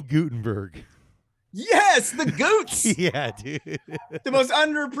 Steve Guttenberg. Yes, the Goots. Yeah, dude. The most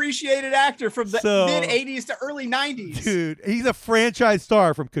underappreciated actor from the mid 80s to early 90s. Dude, he's a franchise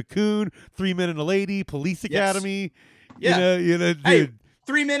star from Cocoon, 3 Men and a Lady, Police Academy. Yeah. Dude. Hey,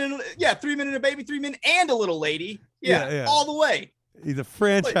 3 Men and a Baby, 3 Men and a Little Lady. Yeah. All the way. He's a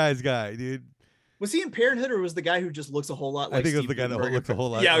franchise guy, dude. Was he in Parenthood, or was the guy who just looks a whole lot like I think Steve it was the guy Guttenberg? that looks a whole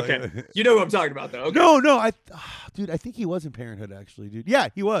lot. Yeah, okay. You know who I'm talking about, though. Okay. No. Dude, I think he was in Parenthood, actually, dude. Yeah,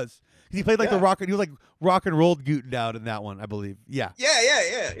 he was. Because he played the rock, and he was rock and rolled Guten out in that one, I believe. Yeah.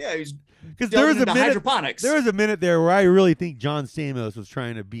 Yeah. He's because there was a minute, hydroponics. There was a minute there where I really think John Stamos was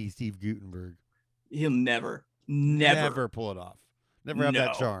trying to be Steve Guttenberg. He'll never pull it off. Never have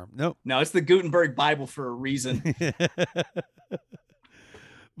that charm. Nope. No, it's the Gutenberg Bible for a reason.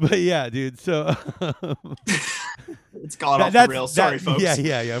 But yeah, dude. So it's gone off the rails. Sorry, folks.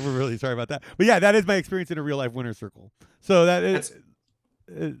 Yeah. We're really sorry about that. But yeah, that is my experience in a real life winner's circle. So that's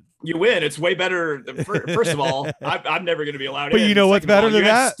you win. It's way better. First of all, I'm never going to be allowed. But in. You know what's better than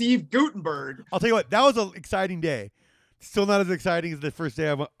that? Steve Guttenberg. I'll tell you what. That was an exciting day. Still not as exciting as the first day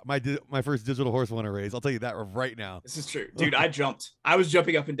of my first digital horse winner race. I'll tell you that right now. This is true, dude. I jumped. I was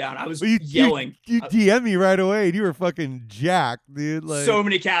jumping up and down. I was yelling. You DM me right away, and you were fucking jacked, dude. So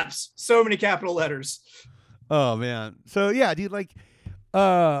many caps, so many capital letters. Oh man. So yeah, dude.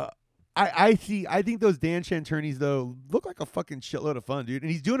 I think those Dan Chanturnis though look like a fucking shitload of fun, dude.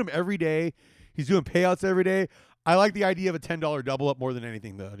 And he's doing them every day. He's doing payouts every day. I like the idea of a $10 double up more than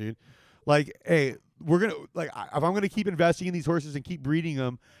anything though, dude. Hey, we're gonna if I'm gonna keep investing in these horses and keep breeding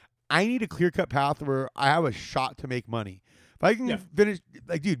them, I need a clear-cut path where I have a shot to make money. If I can finish,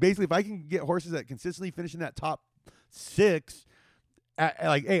 dude, basically, if I can get horses that consistently finish in that top 6,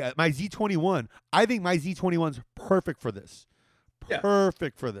 at my Z21, I think my Z21's perfect for this.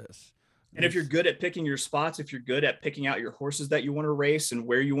 Perfect for this. And if you're good at picking your spots, if you're good at picking out your horses that you want to race and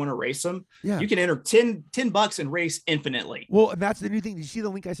where you want to race them, you can enter $10 and race infinitely. Well, and that's the new thing. Did you see the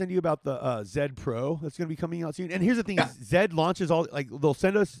link I sent you about the Zed Pro that's going to be coming out soon? And here's the thing: Zed launches all they'll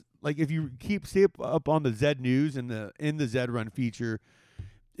send us if you stay up on the Zed news and in the Zed Run feature,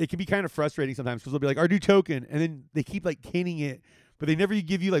 it can be kind of frustrating sometimes because they'll be like, our new token, and then they keep like caning it, but they never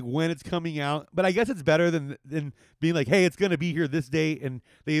give you like when it's coming out. But I guess it's better than being like, hey, it's gonna be here this date, and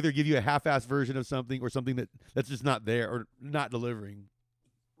they either give you a half-assed version of something or something that's just not there or not delivering.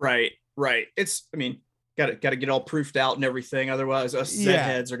 Right. It's, I mean, gotta get all proofed out and everything. Otherwise, us Zed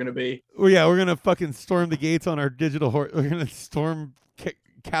heads are gonna be. Well, yeah, we're gonna fucking storm the gates on our digital horse. We're gonna storm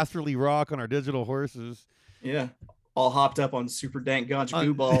Casterly Rock on our digital horses. Yeah, all hopped up on super dank gonch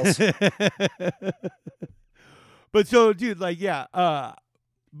goo balls. But so, dude, like, yeah,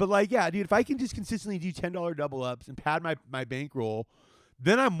 dude, if I can just consistently do $10 double ups and pad my bankroll,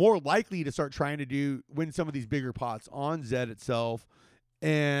 then I'm more likely to start trying to win some of these bigger pots on Zed itself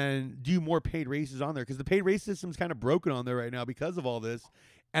and do more paid races on there, because the paid race system's kind of broken on there right now because of all this.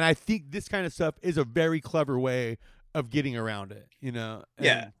 And I think this kind of stuff is a very clever way of getting around it, you know?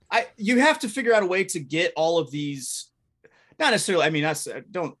 Yeah. You have to figure out a way to get all of these, not necessarily, I mean, this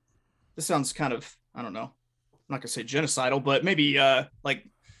sounds kind of, I don't know, I'm not gonna say genocidal, but maybe like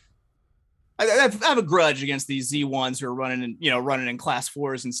I have a grudge against these Z1s who are running in class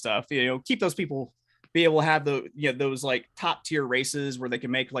 4s and stuff. Keep those people, be able to have those like top tier races where they can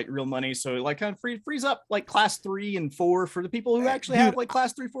make like real money. So like kind of frees up like class 3 and 4 for the people who actually have like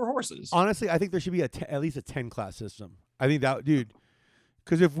class 3, 4 horses. Honestly, I think there should be at least a 10 class system. I think that, dude,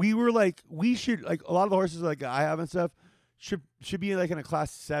 because if we were like, we should, like, a lot of the horses like I have and stuff should be like in a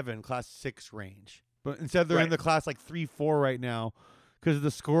class 7, class 6 range. But instead they're in the class like 3, 4 right now because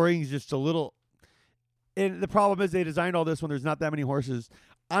the scoring is just a little. And the problem is they designed all this when there's not that many horses.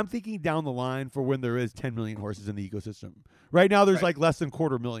 I'm thinking down the line for when there is 10 million horses in the ecosystem. Right now there's like less than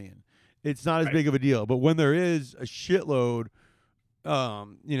 250,000. It's not as big of a deal. But when there is a shitload,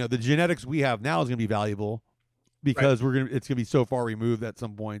 the genetics we have now is going to be valuable because it's going to be so far removed at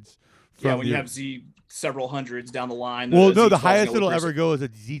some points. When you have Z several hundreds down the line. Well, no, the highest it'll ever go is a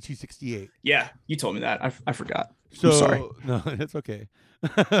Z268. Yeah, you told me that. I forgot. So, I'm sorry. No, that's okay.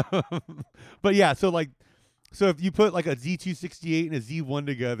 But yeah, so if you put like a Z268 and a Z1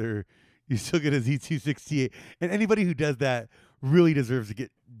 together, you still get a Z268. And anybody who does that really deserves to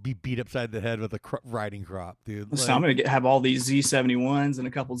be beat upside the head with a riding crop, dude. So I'm going to have all these Z71s and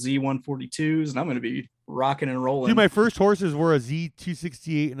a couple Z142s, and I'm going to be rocking and rolling. Dude, my first horses were a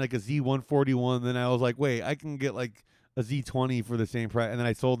Z268 and like a Z141. Then I was like, wait, I can get like a Z20 for the same price. And then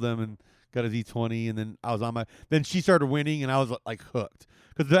I sold them and got a Z20, and then I was then she started winning, and I was like hooked.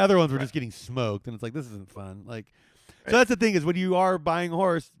 Because the other ones were just getting smoked, and it's like, this isn't fun. Like, so that's the thing is when you are buying a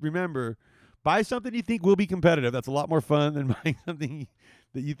horse, remember, buy something you think will be competitive. That's a lot more fun than buying something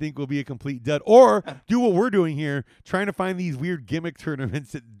that you think will be a complete dud. Or do what we're doing here, trying to find these weird gimmick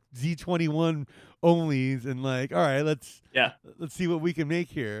tournaments at Z21 onlys, and like, all right, let's see what we can make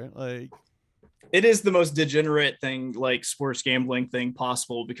here. Like, it is the most degenerate thing, like sports gambling thing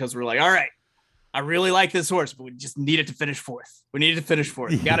possible, because we're like, all right, I really like this horse, but we just need it to finish fourth. We need it to finish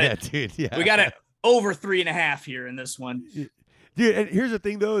fourth. We got it over 3.5 here in this one. Dude, and here's the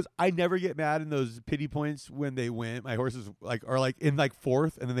thing though, is I never get mad in those pity points when they win. My horses are like in like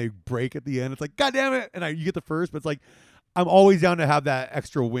fourth, and then they break at the end. It's like, God damn it. And you get the first, but it's like, I'm always down to have that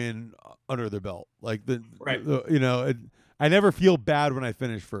extra win under their belt. Like I never feel bad when I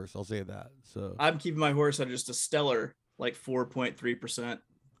finish first. I'll say that. So I'm keeping my horse at just a stellar, like 4.3%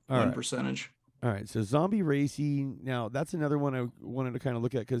 win percentage. All right, so Zombie Racing. Now, that's another one I wanted to kind of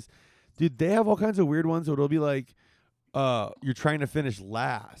look at because, dude, they have all kinds of weird ones. So it'll be like you're trying to finish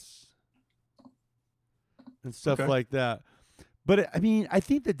last and stuff like that. But, I mean, I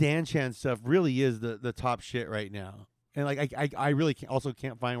think the Dan Chan stuff really is the top shit right now. And, like, I really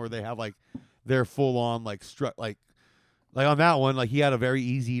can't find where they have, like, their full-on, like, like on that one, like, he had a very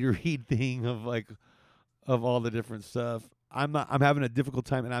easy-to-read thing of all the different stuff. I'm having a difficult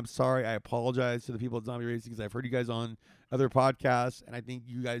time, and I'm sorry. I apologize to the people at Zombie Racing because I've heard you guys on other podcasts, and I think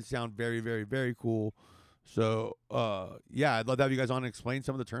you guys sound very, very, very cool. So, I'd love to have you guys on and explain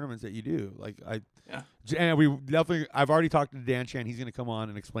some of the tournaments that you do. And I've already talked to Dan Chan. He's going to come on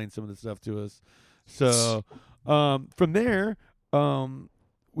and explain some of the stuff to us. So, from there,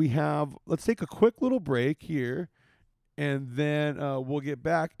 let's take a quick little break here, and then we'll get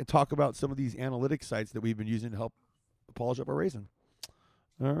back and talk about some of these analytics sites that we've been using to help polish up our racing.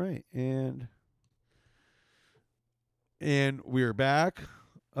 All right, and we're back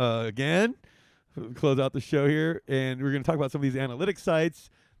again. Close out the show here, and we're going to talk about some of these analytics sites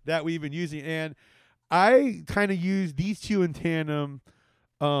that we've been using. And I kind of use these two in tandem.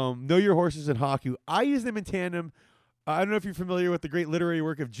 Know Your Horses and Haku. I use them in tandem. I don't know if you're familiar with the great literary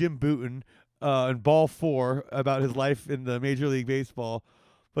work of Jim Bouton in Ball 4 about his life in the Major League Baseball,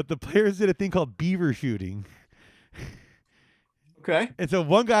 but the players did a thing called beaver shooting. Okay. And so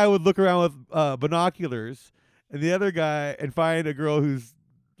one guy would look around with binoculars, and the other guy and find a girl whose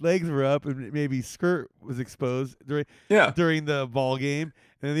legs were up and maybe skirt was exposed Yeah. during the ball game,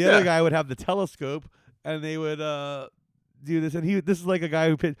 and then the other Yeah. guy would have the telescope, and they would do this. And this is like a guy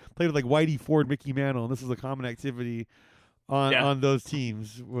who played with like Whitey Ford, Mickey Mantle, and this is a common activity on those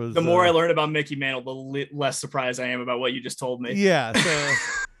teams. Was the more I learn about Mickey Mantle, the less surprised I am about what you just told me. Yeah. So.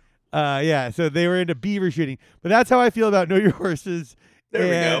 So they were into beaver shooting, but that's how I feel about Know Your Horses. There we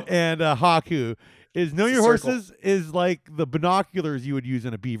go. And Haku is Know Your Horses is like the binoculars you would use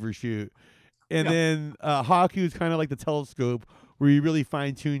in a beaver shoot, and then Haku is kind of like the telescope where you really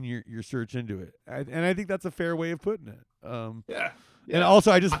fine tune your search into it. And I think that's a fair way of putting it. Yeah. And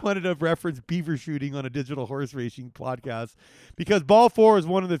also, I just wanted to reference beaver shooting on a digital horse racing podcast because Ball 4 is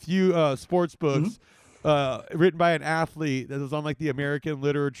one of the few sports books written by an athlete that was on like the American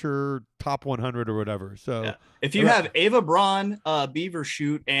Literature Top 100 or whatever. So if you have Ava Braun, Beaver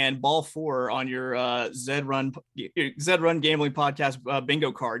Shoot, and Ball 4 on your Zed Run Gambling Podcast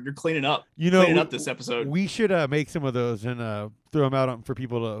bingo card, you're cleaning up. Cleaning up this episode. We should make some of those and throw them out for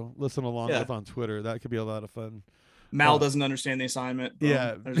people to listen along with on Twitter. That could be a lot of fun. Mal doesn't understand the assignment.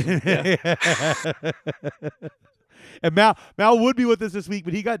 Yeah. And Mal would be with us this week,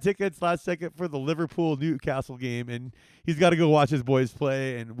 but he got tickets last second for the Liverpool Newcastle game, and he's got to go watch his boys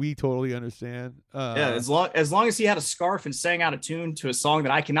play, and we totally understand. As long as he had a scarf and sang out of tune to a song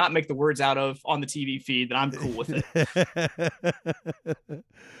that I cannot make the words out of on the TV feed, then I'm cool with it.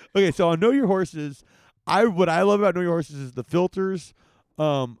 Okay, so on Know Your Horses, what I love about Know Your Horses is the filters.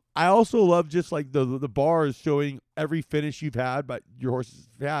 I also love just like the bars showing every finish you've had, but your horses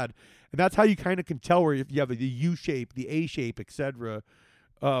have had. And that's how you kind of can tell where if you have the U shape, the A shape, etc.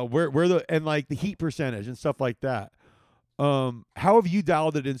 And like the heat percentage and stuff like that. How have you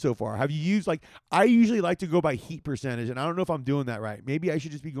dialed it in so far? Have you used I usually like to go by heat percentage, and I don't know if I'm doing that right. Maybe I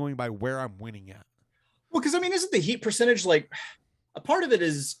should just be going by where I'm winning at. Well, because I mean, isn't the heat percentage like a part of it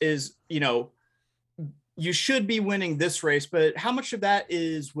is you should be winning this race, but how much of that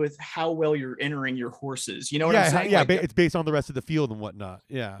is with how well you're entering your horses? You know what I'm saying? Yeah, it's based on the rest of the field and whatnot.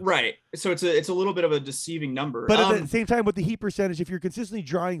 Yeah. Right. So it's a little bit of a deceiving number. But at the same time, with the heat percentage, if you're consistently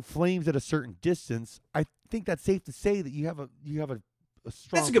drawing flames at a certain distance, I think that's safe to say that you have a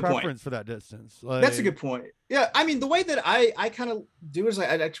strong preference for that distance. That's a good point. Yeah. I mean, the way that I kind of do is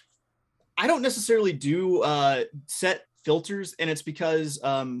I don't necessarily do set filters, and it's because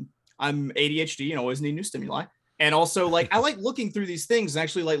I'm ADHD and always need new stimuli. And also I like looking through these things and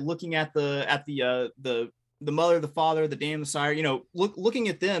actually like looking at the mother, the father, the dam, the sire, looking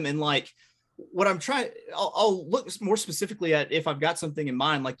at them and like what I'm trying, I'll look more specifically at if I've got something in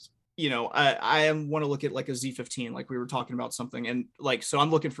mind, like, I want to look at like a Z15, like we were talking about something. And like, so I'm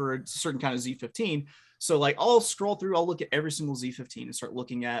looking for a certain kind of Z15. So like I'll scroll through, I'll look at every single Z15 and start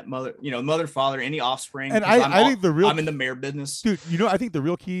looking at mother, father, any offspring. And I think I'm in the mare business. Dude, I think the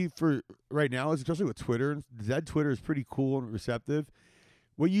real key for right now is, especially with Twitter, Zed Twitter is pretty cool and receptive.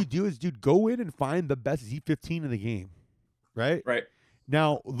 What you do is, dude, go in and find the best Z15 in the game. Right? Right.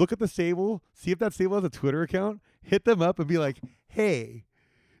 Now look at the stable, see if that stable has a Twitter account, hit them up and be like, hey,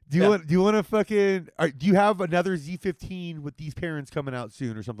 do you want to fucking? Do you have another Z15 with these parents coming out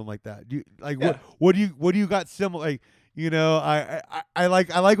soon or something like that? What do you got similar? Like, I like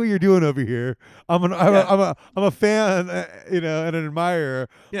what you're doing over here. I'm a fan, and an admirer.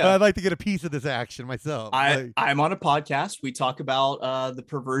 Yeah. But I'd like to get a piece of this action myself. I'm on a podcast. We talk about the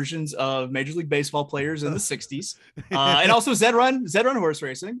perversions of Major League Baseball players in the '60s, and also Zed Run horse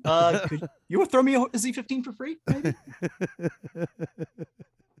racing. Could you throw me a Z15 for free? Maybe?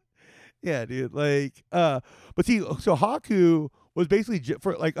 Yeah, dude. But see, so Haku was basically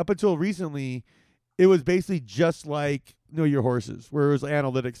for up until recently, it was basically just like Know Your Horses, where it was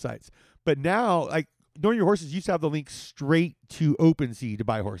analytics sites. But now, Know Your Horses used to have the link straight to OpenSea to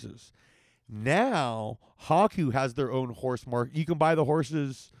buy horses. Now, Haku has their own horse market. You can buy the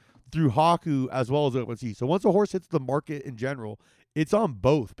horses through Haku as well as OpenSea. So once a horse hits the market in general, it's on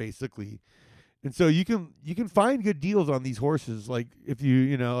both basically. And so you can find good deals on these horses. Like if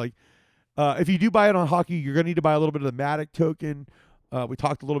if you do buy it on Haku, you're going to need to buy a little bit of the Matic token. We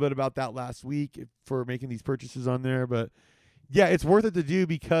talked a little bit about that last week for making these purchases on there. But, yeah, it's worth it to do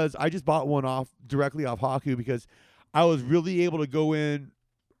because I just bought one directly off Haku because I was really able to go in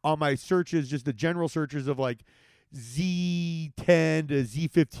on my searches, just the general searches of like Z10 to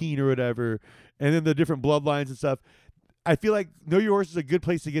Z15 or whatever, and then the different bloodlines and stuff. I feel like Know Your Horse is a good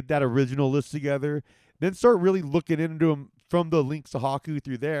place to get that original list together. Then start really looking into them from the links to Haku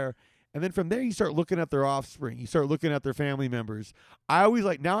through there. And then from there, you start looking at their offspring. You start looking at their family members. I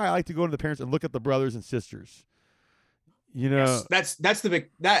like to go into the parents and look at the brothers and sisters. You know, Yes, that's the big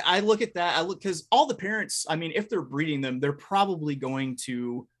that I look at that. I look because all the parents, I mean, if they're breeding them, they're probably going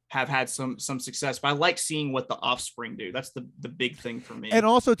to have had some success. But I like seeing what the offspring do. That's the big thing for me. and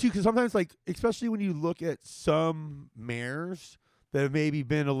also too, because sometimes, like, especially when you look at some mares that have maybe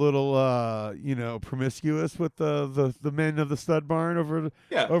been a little, promiscuous with the men of the stud barn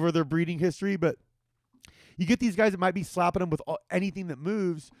Yeah, over their breeding history, but you get these guys that might be slapping them with anything that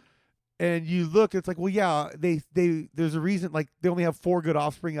moves. And you look, it's like, well, yeah, they there's a reason, like, they only have 4 good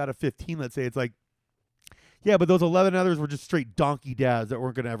offspring out of 15, let's say. It's like, yeah, but those 11 others were just straight donkey dads that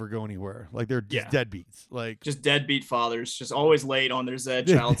weren't going to ever go anywhere. Like, they're just deadbeats. Like, just deadbeat fathers, just always late on their Zed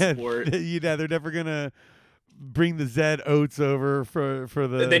child support. Yeah, they're never going to bring the Zed oats over for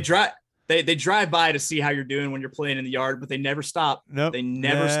the. They drive by to see how you're doing when you're playing in the yard, but they never stop. Nope, they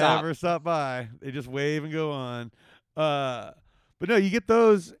never stop. Never stop by. They just wave and go on. But no, you get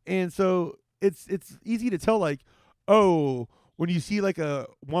those, and so it's easy to tell, like, oh, when you see like a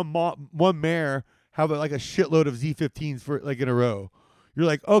one mare have like a shitload of Z15s for like in a row, you're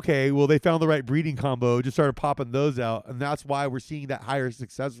like, okay, well, they found the right breeding combo, just started popping those out, and that's why we're seeing that higher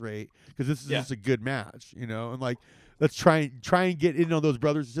success rate, because this is just a good match, and like, let's try and get in on those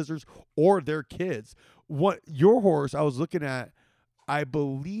brothers and sisters or their kids. What your horse I was looking at, I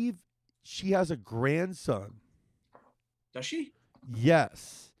believe she has a grandson. Does she?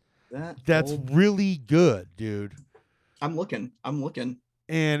 Yes. That's really good, dude. I'm looking.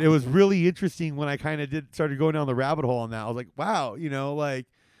 And it was really interesting when I kind of started going down the rabbit hole on that. I was like, wow, like,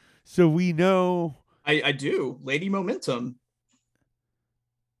 so we know. I do. Lady Momentum.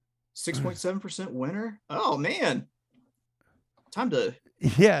 6.7% winner. Oh, man. Time to.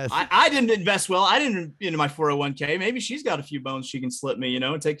 Yes. I didn't invest well. I didn't into my 401k. Maybe she's got a few bones she can slip me,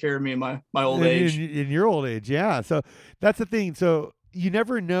 and take care of me in my old age. In your old age, yeah. So that's the thing. So you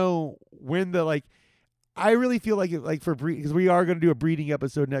never know when I really feel like for breeding, because we are going to do a breeding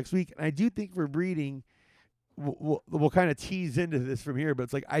episode next week, and I do think for breeding, we'll kind of tease into this from here, but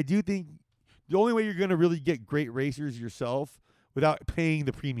it's like, I do think the only way you're going to really get great racers yourself without paying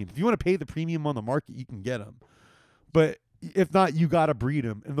the premium. If you want to pay the premium on the market, you can get them, but if not, you got to breed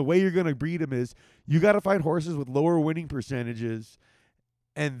them. And the way you're going to breed them is you got to find horses with lower winning percentages.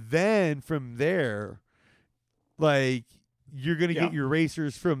 And then from there, like, you're going to get your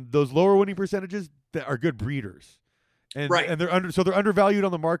racers from those lower winning percentages that are good breeders. And, and they're undervalued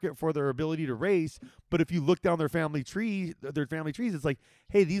on the market for their ability to race. But if you look down their family trees, it's like,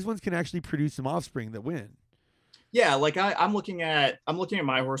 hey, these ones can actually produce some offspring that win. Yeah. Like I'm looking at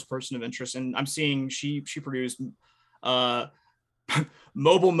my horse, Person of Interest, and I'm seeing she produced,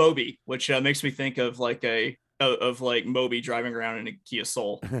 Mobile Moby, which makes me think of like Moby driving around in a Kia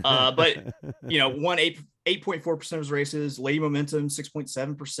Soul. But won 8.4% of his races. Lady Momentum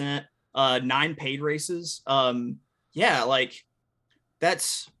 6.7%. 9 paid races. Like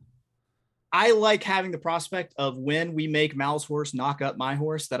that's. I like having the prospect of when we make Mal's horse knock up my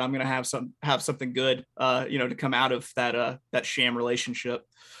horse, that I'm gonna have something good, to come out of that sham relationship.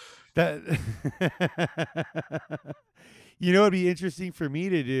 That it'd be interesting for me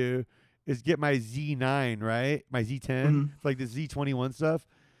to do is get my Z9, right? My Z10, like the Z21 stuff.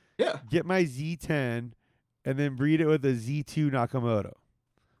 Yeah. Get my Z10 and then breed it with a Z2 Nakamoto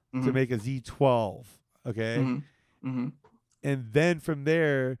to make a Z12. Okay. And then from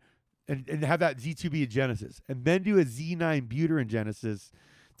there, and have that Z2 be a Genesis, and then do a Z9 Buter in Genesis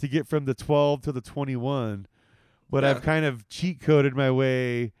to get from the 12 to the 21. But I've kind of cheat coded my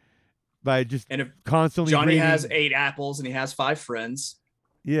way by just constantly. Johnny breeding. Has 8 apples and he has 5 friends.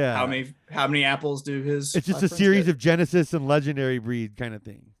 Yeah. How many apples do his? It's just a series of Genesis and legendary breed kind of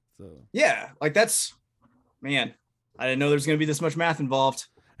thing. So yeah, like that's, man, I didn't know there's going to be this much math involved.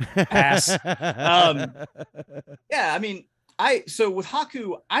 Ass. Yeah, I mean, so with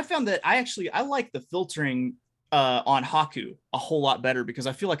Haku, I found that I like the filtering on Haku a whole lot better, because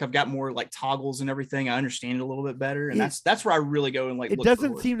I feel like I've got more like toggles and everything. I understand it a little bit better, and that's where I really go and like. It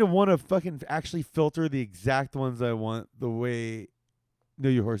doesn't seem to want to fucking actually filter the exact ones I want the way Know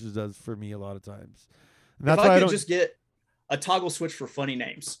Your Horses does for me a lot of times. And that's why I could just get a toggle switch for funny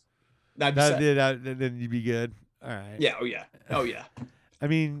names. Then you'd be good. All right. Yeah. Oh yeah. I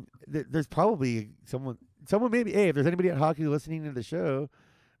mean, there's probably someone maybe. Hey, if there's anybody at Haku listening to the show,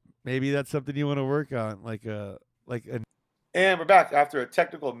 maybe that's something you want to work on, And we're back after a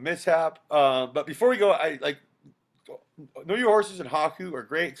technical mishap. But before we go, I Know Your Horses and Haku are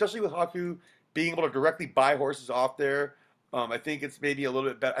great, especially with Haku being able to directly buy horses off there. I think it's maybe a little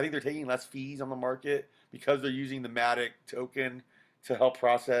bit better. I think they're taking less fees on the market because they're using the Matic token to help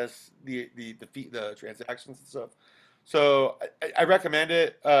process the transactions and stuff. So I recommend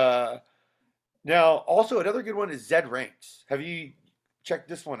it. Now, also another good one is Zed Ranks. Have you checked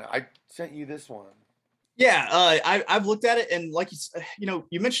this one out? I sent you this one. Yeah, I've looked at it, and like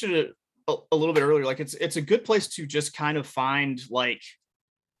you mentioned it a little bit earlier. Like it's a good place to just kind of find like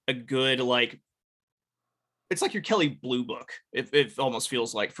a good like it's like your Kelly Blue Book. It almost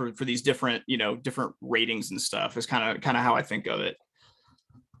feels like for these different different ratings and stuff is kind of how I think of it.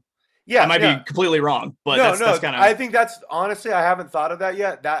 Yeah, I might be completely wrong, but that's kind of. I think that's honestly, I haven't thought of that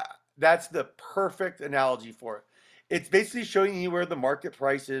yet. That's the perfect analogy for it. It's basically showing you where the market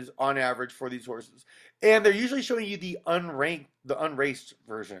price is on average for these horses, and they're usually showing you the unraced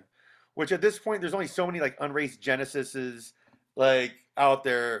version, which at this point there's only so many like unraced Genesises like out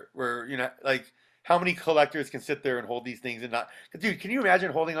there where like how many collectors can sit there and hold these things and not. Dude, can you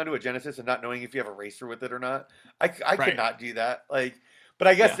imagine holding onto a Genesis and not knowing if you have a racer with it or not? I Right. could not do that. Like. But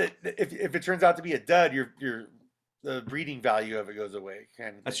I guess Yeah. that if it turns out to be a dud, the breeding value of it goes away.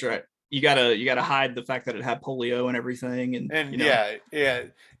 Kind of That's thing. right. You gotta hide the fact that it had polio and everything, and yeah,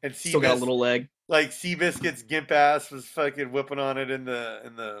 and still got a little leg. Like Seabiscuit's gimp ass was fucking whipping on it in the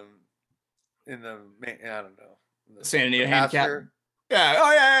I don't know, San Antonio handicap. Yeah.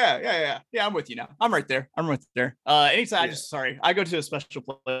 Oh yeah. I'm with you now. I'm right there. Anytime. I go to a special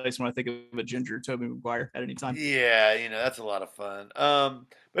place when I think of a ginger Tobey Maguire at any time. Yeah, that's a lot of fun.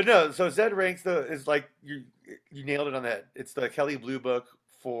 But no, so Zed Ranks though is like you nailed it on the head. It's the Kelly Blue Book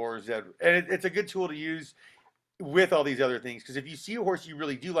for Zed, and it's a good tool to use with all these other things. Because if you see a horse you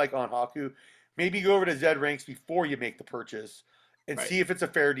really do like on Haku, maybe go over to Zed Ranks before you make the purchase and see if it's a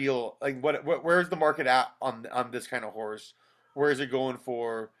fair deal. Like where's the market at on this kind of horse? Where is it going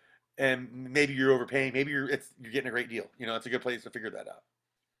for? And maybe you're overpaying. Maybe you're getting a great deal. It's a good place to figure that out.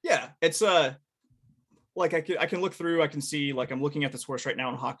 Yeah, it's like I can look through. I can see like I'm looking at this horse right now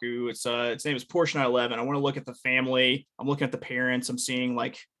in Haku. Its name is Porsche 11. I want to look at the family. I'm looking at the parents. I'm seeing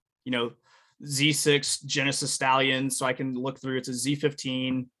like Z6 Genesis stallion. So I can look through. It's a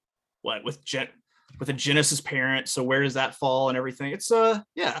Z15. With a Genesis parent. So where does that fall and everything? It's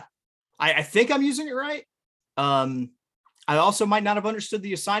yeah. I think I'm using it right. I also might not have understood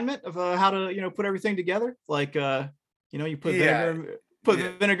the assignment of how to put everything together. Like you put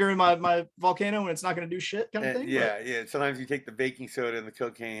vinegar in my volcano and it's not going to do shit kind of thing. Yeah. Sometimes you take the baking soda and the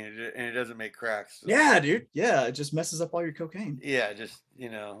cocaine and it doesn't make cracks. So. Yeah, dude. Yeah, it just messes up all your cocaine. Yeah, just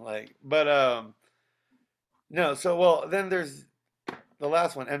but no. So well, then there's the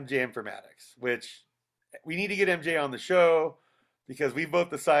last one, MJ Informatics, which we need to get MJ on the show because we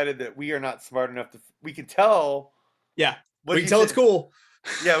both decided that we are not smart enough to. We can tell. Yeah. We can tell it's cool.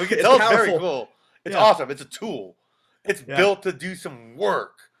 Yeah, we can tell it's very cool. It's awesome. It's a tool. It's built to do some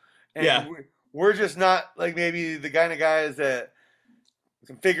work. And we're just not like maybe the kind of guys that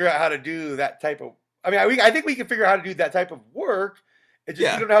can figure out how to do that type of. I mean, I think we can figure out how to do that type of work. It's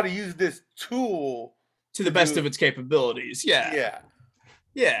just we don't know how to use this tool to the best of its capabilities. Yeah.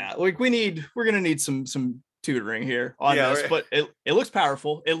 Like we're gonna need some tutoring here on this, but it looks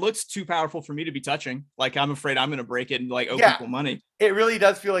powerful. It looks too powerful for me to be touching. Like I'm afraid I'm gonna break it and like owe people money. It really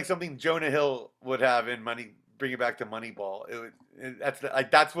does feel like something Jonah Hill would have in bring it back to Moneyball.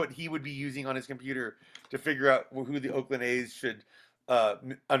 That's what he would be using on his computer to figure out who the Oakland A's should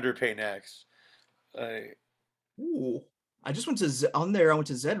underpay next. Ooh. I just went to on there. I went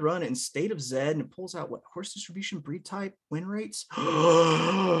to Zed Run and State of Zed, and it pulls out what horse distribution, breed type, win rates,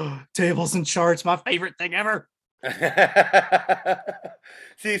 tables and charts. My favorite thing ever.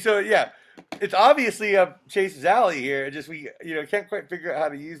 See, so it's obviously up Chase's alley here. It just we can't quite figure out how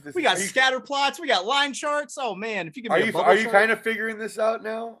to use this. We got scatter plots. We got line charts. Oh man, if you can, are you kind of figuring this out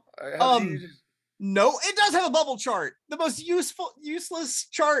now? No, it does have a bubble chart. The most useless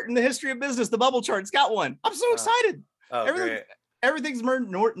chart in the history of business. The bubble chart's got one. I'm so excited. Oh, everything's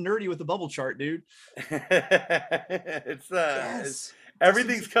nerdy with the bubble chart, dude.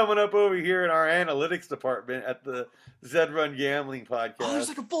 Everything's coming up over here in our analytics department at the Zed Run Gambling Podcast. Oh, there's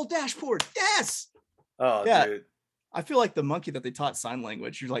like a full dashboard. Yes. Oh, yeah. Dude. I feel like the monkey that they taught sign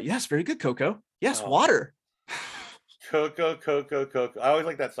language. You're like, yes, very good, Coco. Yes, water. Coco. I always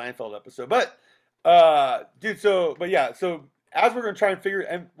like that Seinfeld episode. But, dude, so as we're going to try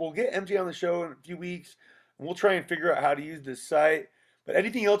and we'll get MJ on the show in a few weeks. We'll try and figure out how to use this site. But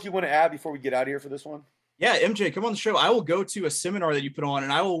anything else you want to add before we get out of here for this one? Yeah, MJ, come on the show. I will go to a seminar that you put on,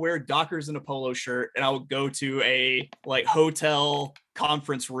 and I will wear Dockers and a polo shirt, and I will go to a hotel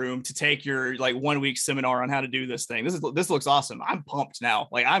conference room to take your 1 week seminar on how to do this thing. This looks awesome. I'm pumped now.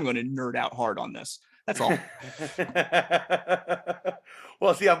 I'm going to nerd out hard on this. That's all.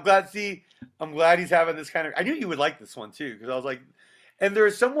 Well, see, I'm glad he's having this kind of. I knew you would like this one too because I was like, and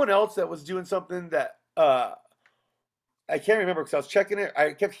there's someone else that was doing something that. I can't remember because I was checking it.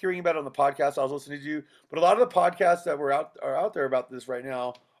 I kept hearing about it on the podcast I was listening to, but a lot of the podcasts that are out there about this right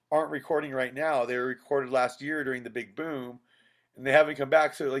now aren't recording right now. They were recorded last year during the big boom, and they haven't come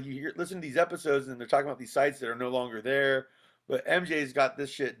back. So like listen to these episodes, and they're talking about these sites that are no longer there. But MJ's got this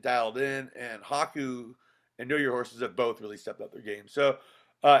shit dialed in, and Haku and Know Your Horses have both really stepped up their game. So,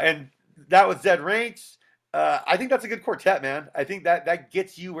 and that was Zed Ranks. I think that's a good quartet, man. I think that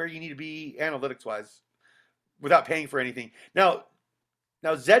gets you where you need to be analytics wise, without paying for anything. Now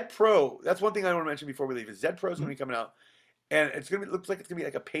Zed Pro. That's one thing I want to mention before we leave. Is Zed Pro is going to be coming out, and looks like it's going to be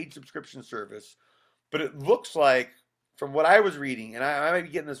like a paid subscription service. But it looks like, from what I was reading, and I might be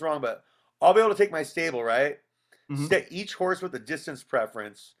getting this wrong, but I'll be able to take my stable, right? Set each horse with a distance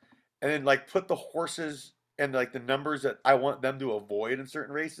preference, and then like put the horses and like the numbers that I want them to avoid in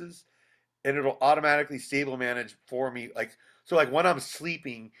certain races, and it'll automatically stable manage for me. Like, so like when I'm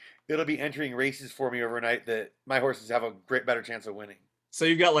sleeping, it'll be entering races for me overnight that my horses have a better chance of winning. So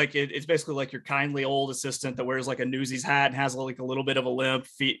you've got like it's basically like your kindly old assistant that wears like a Newsies hat and has like a little bit of a limp,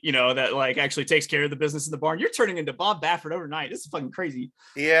 that like actually takes care of the business in the barn. You're turning into Bob Baffert overnight. This is fucking crazy.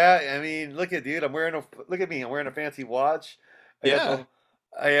 Yeah, I mean, look at dude. Look at me. I'm wearing a fancy watch. I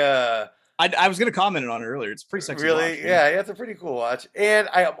was gonna comment on it earlier. It's pretty sexy. Really? Watch, yeah, it's a pretty cool watch. And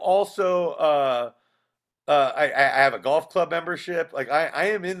I am also I have a golf club membership. Like I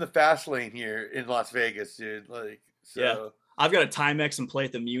am in the fast lane here in Las Vegas, dude. Like so. Yeah. I've got a Timex and play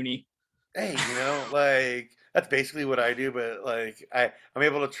at the Muni. Hey, like that's basically what I do, but like I'm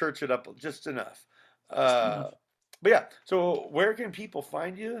able to church it up just enough. But yeah, so where can people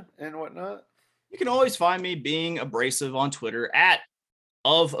find you and whatnot? You can always find me being abrasive on Twitter at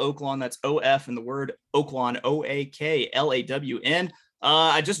of Oaklawn. That's OF and the word Oaklawn, OAKLAWN.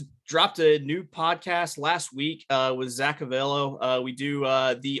 I just dropped a new podcast last week with Zach Avello. We do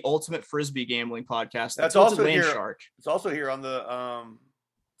the Ultimate Frisbee Gambling podcast. That's also here. Shark. It's also here on the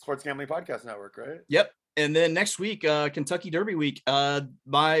Sports Gambling Podcast Network, right? Yep. And then next week, Kentucky Derby week,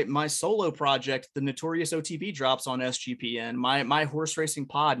 my solo project, the Notorious OTB, drops on SGPN. My horse racing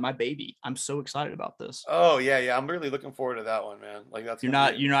pod, my baby. I'm so excited about this. Oh yeah. I'm really looking forward to that one, man. Like that's you're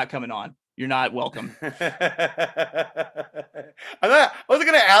not coming on. You're not welcome. I wasn't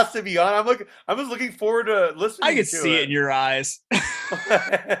gonna ask to be on. I'm just looking forward to listening. I can see it in your eyes.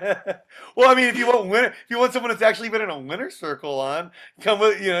 Well, I mean, if you want someone that's actually been in a winner's circle on, come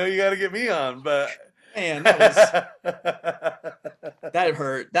with you got to get me on. But man, that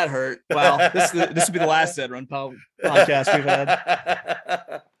hurt. That hurt. Wow, this will be the last Zed Run podcast we've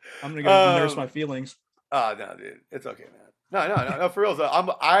had. I'm gonna go nurse my feelings. Oh no, dude, it's okay, man. No, for real. So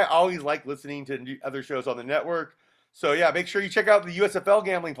I always like listening to other shows on the network. So yeah, make sure you check out the USFL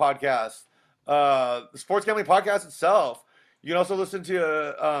Gambling Podcast, the Sports Gambling Podcast itself. You can also listen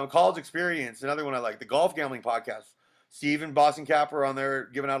to College Experience, another one I like, the Golf Gambling Podcast. Steve and Boston Capper on there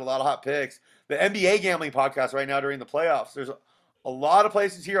giving out a lot of hot picks. The NBA Gambling Podcast right now during the playoffs. There's a lot of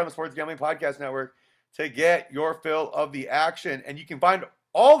places here on the Sports Gambling Podcast Network to get your fill of the action. And you can find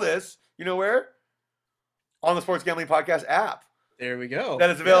all this, where? On the Sports Gambling Podcast app. There we go. That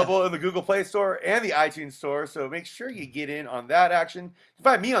is available in the Google Play Store and the iTunes Store. So make sure you get in on that action. You can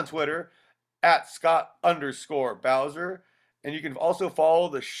find me on Twitter at Scott_Bowser. And you can also follow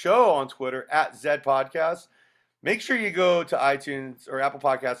the show on Twitter at Zed Podcast. Make sure you go to iTunes or Apple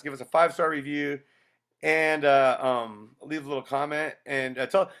Podcasts, give us a 5-star review, and leave a little comment. And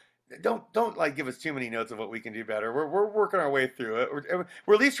don't like give us too many notes of what we can do better. We're working our way through it.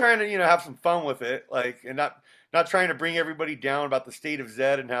 We're at least trying to have some fun with it, and not trying to bring everybody down about the state of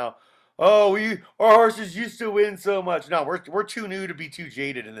Zed and how our horses used to win so much. No, we're too new to be too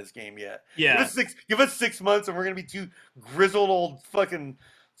jaded in this game yet. Yeah, give us 6 months and we're gonna be too grizzled old fucking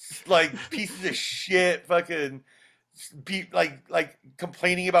like pieces of shit fucking be like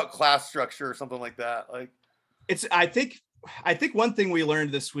complaining about class structure or something like that. Like I think one thing we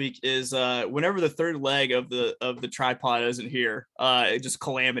learned this week is whenever the third leg of the tripod isn't here, just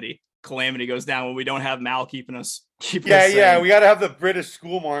calamity goes down when we don't have Mal keeping us sane. We got to have the British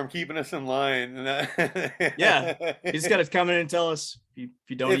schoolmarm keeping us in line. Yeah, he's got to come in and tell us if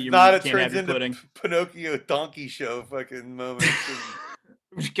you don't eat your meat, you can't have your pudding. Pinocchio donkey show fucking moment.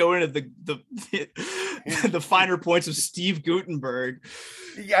 We go into the finer points of Steve Gutenberg.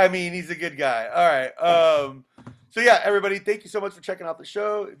 Yeah, I mean, he's a good guy. All right. So yeah, everybody, thank you so much for checking out the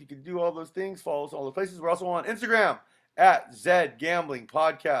show. If you can do all those things, follow us all the places. We're also on Instagram at Zed Gambling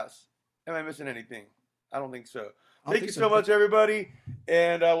Podcast. Am I missing anything? I don't think so. Thank you so much, everybody.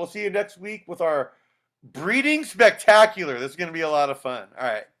 And we'll see you next week with our breeding spectacular. This is going to be a lot of fun. All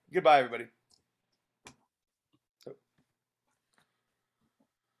right. Goodbye, everybody.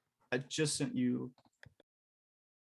 I just sent you